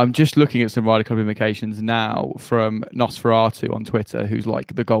 Yeah, I'm just looking at some Ryder Cup implications now from Nosferatu on Twitter, who's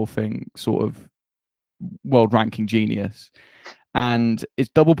like the golfing sort of world ranking genius. And it's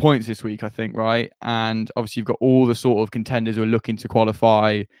double points this week, I think, right? And obviously you've got all the sort of contenders who are looking to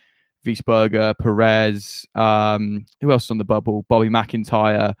qualify. Wiesberger, Perez, who else is on the bubble? Bobby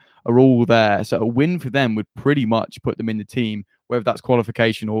McIntyre are all there. So a win for them would pretty much put them in the team, whether that's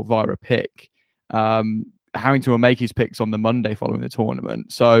qualification or via a pick. Harrington will make his picks on the Monday following the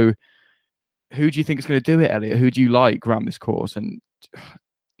tournament. So who do you think is going to do it, Elliot? Who do you like around this course? And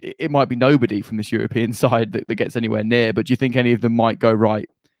it might be nobody from this European side that gets anywhere near, but do you think any of them might go, right,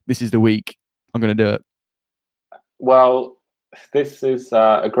 this is the week, I'm going to do it? Well, this is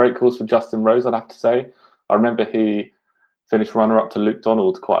a great course for Justin Rose, I'd have to say. I remember he finished runner-up to Luke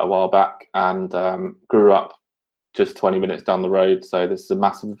Donald quite a while back, and grew up just 20 minutes down the road. So this is a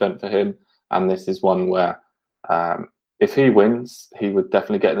massive event for him, and this is one where if he wins, he would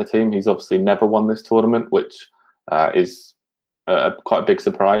definitely get in the team. He's obviously never won this tournament, which is quite a big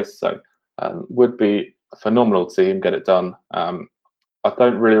surprise. So would be phenomenal to see him get it done. I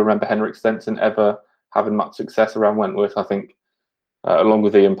don't really remember Henrik Stenson ever having much success around Wentworth. I think along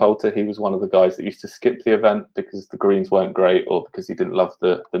with Ian Poulter, he was one of the guys that used to skip the event because the greens weren't great or because he didn't love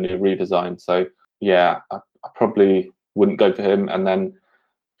the new redesign. So yeah, I probably wouldn't go for him. And then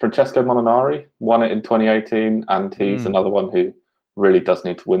Francesco Molinari won it in 2018, and he's another one who really does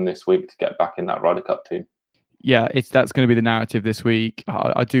need to win this week to get back in that Ryder Cup team. Yeah, that's going to be the narrative this week.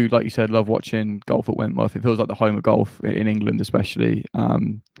 I do, like you said, love watching golf at Wentworth. It feels like the home of golf in England, especially.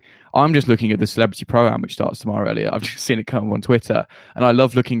 I'm just looking at the Celebrity Pro-Am, which starts tomorrow, Elliot. I've just seen it come on Twitter, and I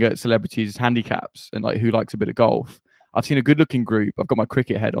love looking at celebrities' handicaps and like who likes a bit of golf. I've seen a good-looking group. I've got my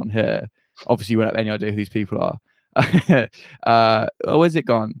cricket head on here. Obviously, you won't have any idea who these people are. Where's it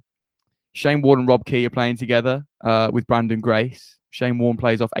gone? Shane Warne and Rob Key are playing together with Brandon Grace. Shane Warne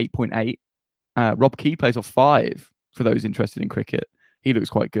plays off 8.8. Rob Key plays off 5 for those interested in cricket. He looks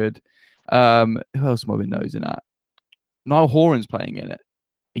quite good. Who else am I been nosing at? Niall Horan's playing in it.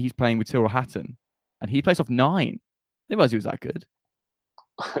 He's playing with Tyrrell Hatton, and he plays off 9. I didn't realize he was that good.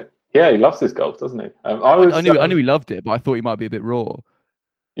 Yeah, he loves his golf, doesn't he? I knew he loved it, but I thought he might be a bit raw.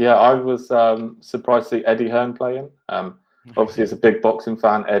 Yeah, I was surprised to see Eddie Hearn playing. Obviously, as a big boxing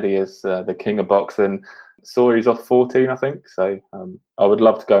fan, Eddie is the king of boxing. Saw he's off 14, I think. So I would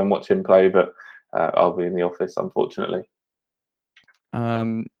love to go and watch him play, but I'll be in the office, unfortunately.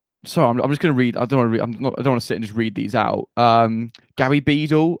 So I'm just going to read. I don't want to sit and just read these out. Gary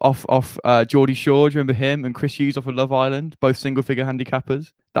Beadle off Geordie Shore. Do you remember him? And Chris Hughes off of Love Island, both single figure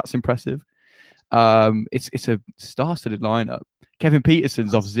handicappers. That's impressive. It's a star-studded lineup. Kevin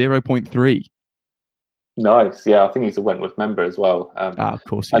Peterson's off 0.3. Nice. Yeah, I think he's a Wentworth member as well. Of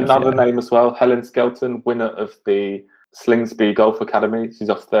course. Another name as well, Helen Skelton, winner of the Slingsby Golf Academy. She's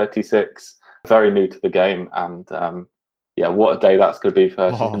off 36. Very new to the game, and yeah, what a day that's going to be for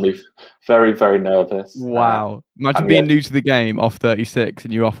her. She's going to be very, very nervous. Wow! Imagine being new to the game off 36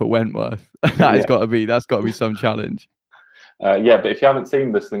 and you're off at Wentworth. That's got to be some challenge. Yeah, but if you haven't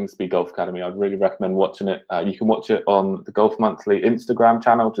seen the Slingsby Golf Academy, I'd really recommend watching it. You can watch it on the Golf Monthly Instagram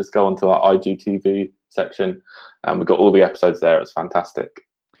channel. Just go onto our IGTV section, and we've got all the episodes there. It's fantastic.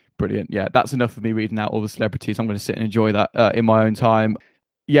 Brilliant. Yeah, that's enough of me reading out all the celebrities. I'm going to sit and enjoy that in my own time.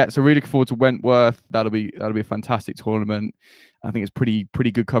 Yeah, so really looking forward to Wentworth. That'll be a fantastic tournament. I think it's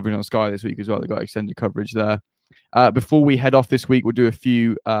pretty good coverage on Sky this week as well. They've got extended coverage there. Before we head off this week, we'll do a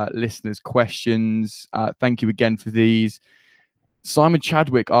few listeners' questions. Thank you again for these. Simon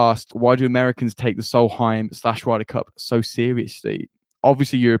Chadwick asked, why do Americans take the Solheim/Ryder Cup so seriously?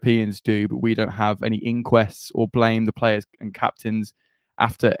 Obviously, Europeans do, but we don't have any inquests or blame the players and captains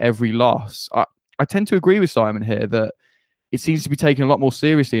after every loss. I tend to agree with Simon here that it seems to be taken a lot more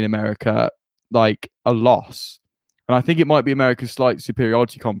seriously in America, like a loss. And I think it might be America's slight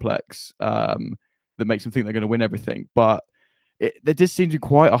superiority complex that makes them think they're going to win everything. But there did seem to be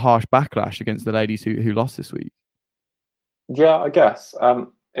quite a harsh backlash against the ladies who lost this week. Yeah, I guess.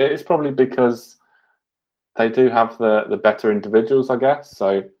 It's probably because they do have the better individuals, I guess.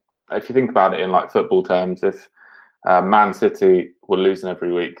 So if you think about it in like football terms, if Man City were losing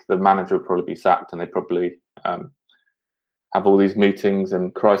every week, the manager would probably be sacked, and they probably have all these meetings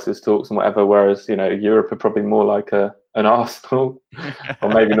and crisis talks and whatever. Whereas Europe are probably more like a an Arsenal, or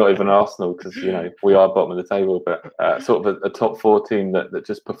maybe not even Arsenal, because we are bottom of the table, but sort of a top 4 team that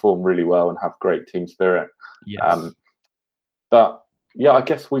just perform really well and have great team spirit. Yes. But yeah, I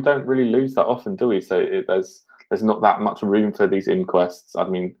guess we don't really lose that often, do we? So there's not that much room for these inquests. I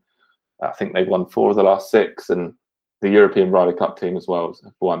mean, I think they've won 4 of the last 6, and the European Ryder Cup team as well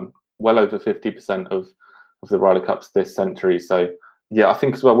have won well over 50% of the Ryder Cups this century. So yeah, I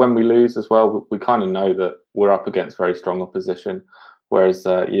think as well, when we lose as well, we kind of know that we're up against very strong opposition, whereas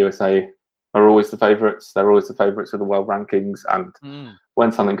USA are always the favourites. They're always the favourites of the world rankings, and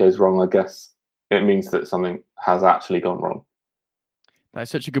when something goes wrong, I guess it means that something has actually gone wrong. That's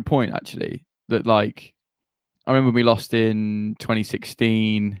such a good point, actually, that like, I remember we lost in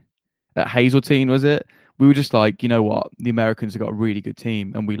 2016 at Hazeltine, was it? We were just like, you know what? The Americans have got a really good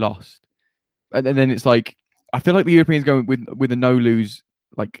team and we lost. And then it's like, I feel like the Europeans go with a no-lose,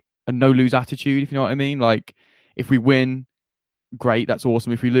 like a no-lose attitude, if you know what I mean. Like, if we win, great, that's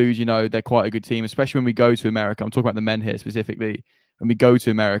awesome. If we lose, they're quite a good team, especially when we go to America. I'm talking about the men here specifically. When we go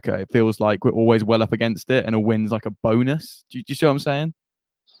to America, it feels like we're always well up against it, and a win's like a bonus. Do you see what I'm saying?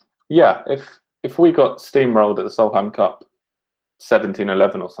 Yeah, if we got steamrolled at the Solheim Cup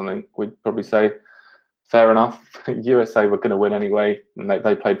 17-11 or something, we'd probably say, fair enough. USA were going to win anyway, and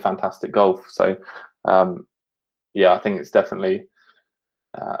they played fantastic golf. So, yeah, I think it's definitely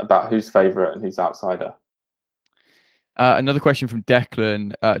about who's favourite and who's outsider. Another question from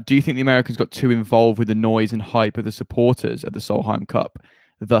Declan. Do you think the Americans got too involved with the noise and hype of the supporters at the Solheim Cup,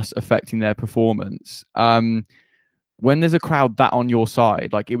 thus affecting their performance? When there's a crowd that on your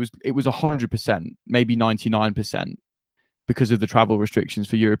side, like it was 100%, maybe 99%, because of the travel restrictions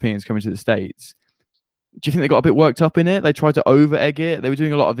for Europeans coming to the States. Do you think they got a bit worked up in it? They tried to over egg it. They were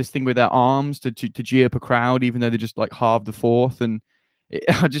doing a lot of this thing with their arms to gee up a crowd, even though they just like halved the fourth. And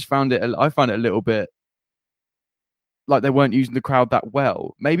I found it a little bit like they weren't using the crowd that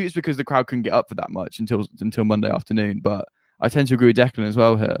well. Maybe it's because the crowd couldn't get up for that much until Monday afternoon. But I tend to agree with Declan as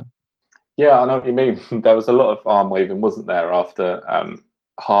well here. Yeah, I know what you mean. There was a lot of arm waving, wasn't there, after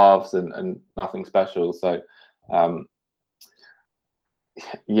halves and nothing special. So,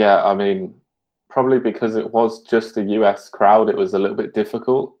 yeah, I mean, probably because it was just a US crowd, it was a little bit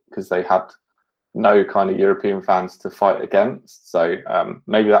difficult because they had no kind of European fans to fight against. So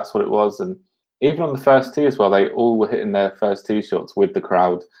maybe that's what it was. And even on the first tee as well, they all were hitting their first tee shots with the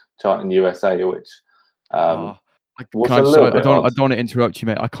crowd chanting USA, which I don't want to interrupt you,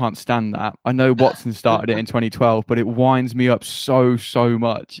 mate. I can't stand that. I know Watson started it in 2012, but it winds me up so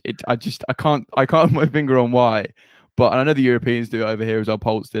much. I can't put my finger on why. But I know the Europeans do it over here as well.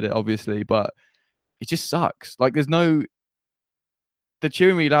 Poltz did it, obviously, but it just sucks. Like they're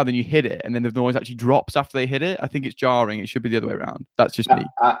cheering really loud, then you hit it, and then the noise actually drops after they hit it. I think it's jarring. It should be the other way around. That's just me.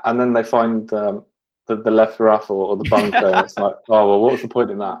 And then they find the left rough or the bunker. And it's like, oh well, what's the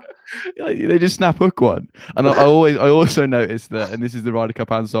point in that? They just snap hook one. And I also noticed that, and this is the Ryder Cup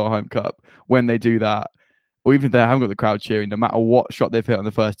and Solheim Cup, when they do that, or even if they haven't got the crowd cheering, no matter what shot they've hit on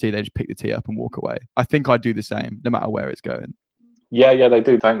the first tee, they just pick the tee up and walk away. I think I'd do the same, no matter where it's going. Yeah, they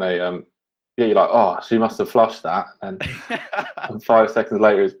do, don't they? Yeah, you're like, oh, she must have flushed that, and 5 seconds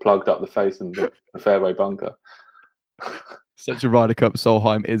later, it's plugged up the face and the fairway bunker. Such a Ryder Cup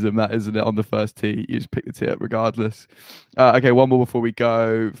Solheim-ism, that, isn't it? On the first tee, you just pick the tee up regardless. Okay, one more before we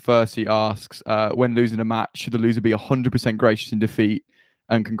go. First, he asks, when losing a match, should the loser be 100% gracious in defeat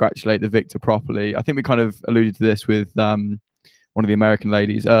and congratulate the victor properly? I think we kind of alluded to this with one of the American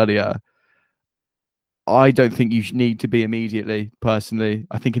ladies earlier. I don't think you need to be immediately, personally.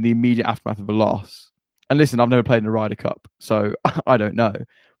 I think in the immediate aftermath of a loss, and listen, I've never played in a Ryder Cup, so I don't know.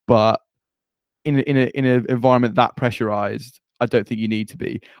 But in an environment that pressurized, I don't think you need to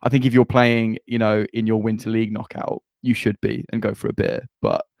be. I think if you're playing, in your Winter League knockout, you should be and go for a beer.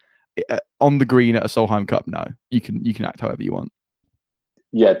 But on the green at a Solheim Cup, no, you can act however you want.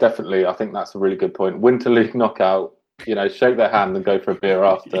 Yeah, definitely. I think that's a really good point. Winter League knockout, shake their hand and go for a beer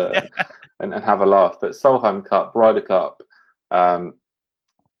after. Yeah. And have a laugh. But Solheim Cup, Ryder Cup,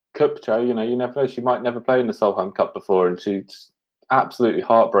 Kupcho, you never know. She might never play in the Solheim Cup before, and she's absolutely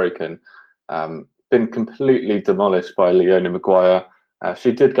heartbroken. Been completely demolished by Leonie Maguire.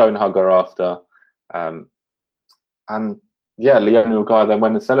 She did go and hug her after. And yeah, Leonie Maguire then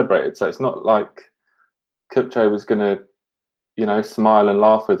went and celebrated. So it's not like Kupcho was going to, smile and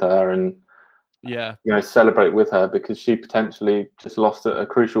laugh with her and celebrate with her, because she potentially just lost at a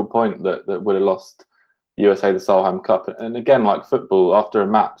crucial point that would have lost USA the Solheim Cup. And again, like football, after a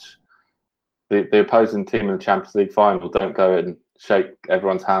match, the opposing team in the Champions League final don't go and shake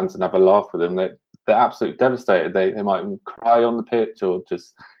everyone's hands and have a laugh with them. They're absolutely devastated. They might even cry on the pitch or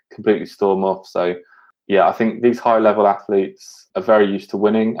just completely storm off. So yeah, I think these high level athletes are very used to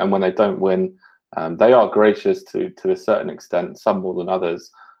winning, and when they don't win, they are gracious to a certain extent, some more than others.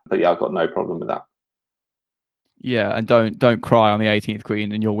 But yeah, I've got no problem with that. Yeah, and don't cry on the 18th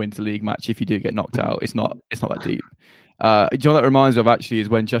Queen in your Winter League match if you do get knocked out. It's not that deep. Do you know what that reminds me of actually is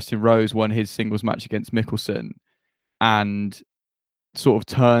when Justin Rose won his singles match against Mickelson and sort of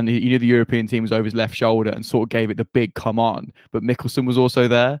turned, he knew the European team was over his left shoulder and sort of gave it the big come on, but Mickelson was also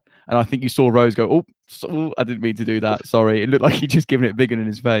there. And I think you saw Rose go, oh, I didn't mean to do that. Sorry. It looked like he just given it big in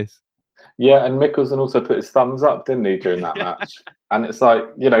his face. Yeah, and Mickelson also put his thumbs up, didn't he, during that match? And it's like,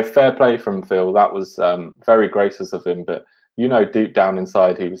 fair play from Phil. That was very gracious of him. But, deep down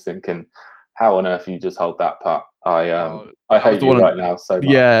inside, he was thinking, how on earth you just hold that putt? I hate you right now so much.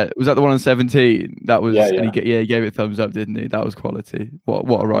 Yeah, was that the one on 17? That was, yeah. And he gave it thumbs up, didn't he? That was quality.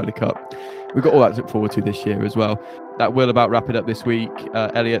 What a Ryder Cup. We've got all that to look forward to this year as well. That will about wrap it up this week.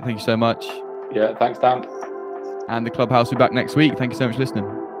 Elliot, thank you so much. Yeah, thanks, Dan. And the Clubhouse will be back next week. Thank you so much for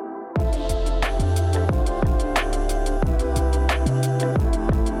listening.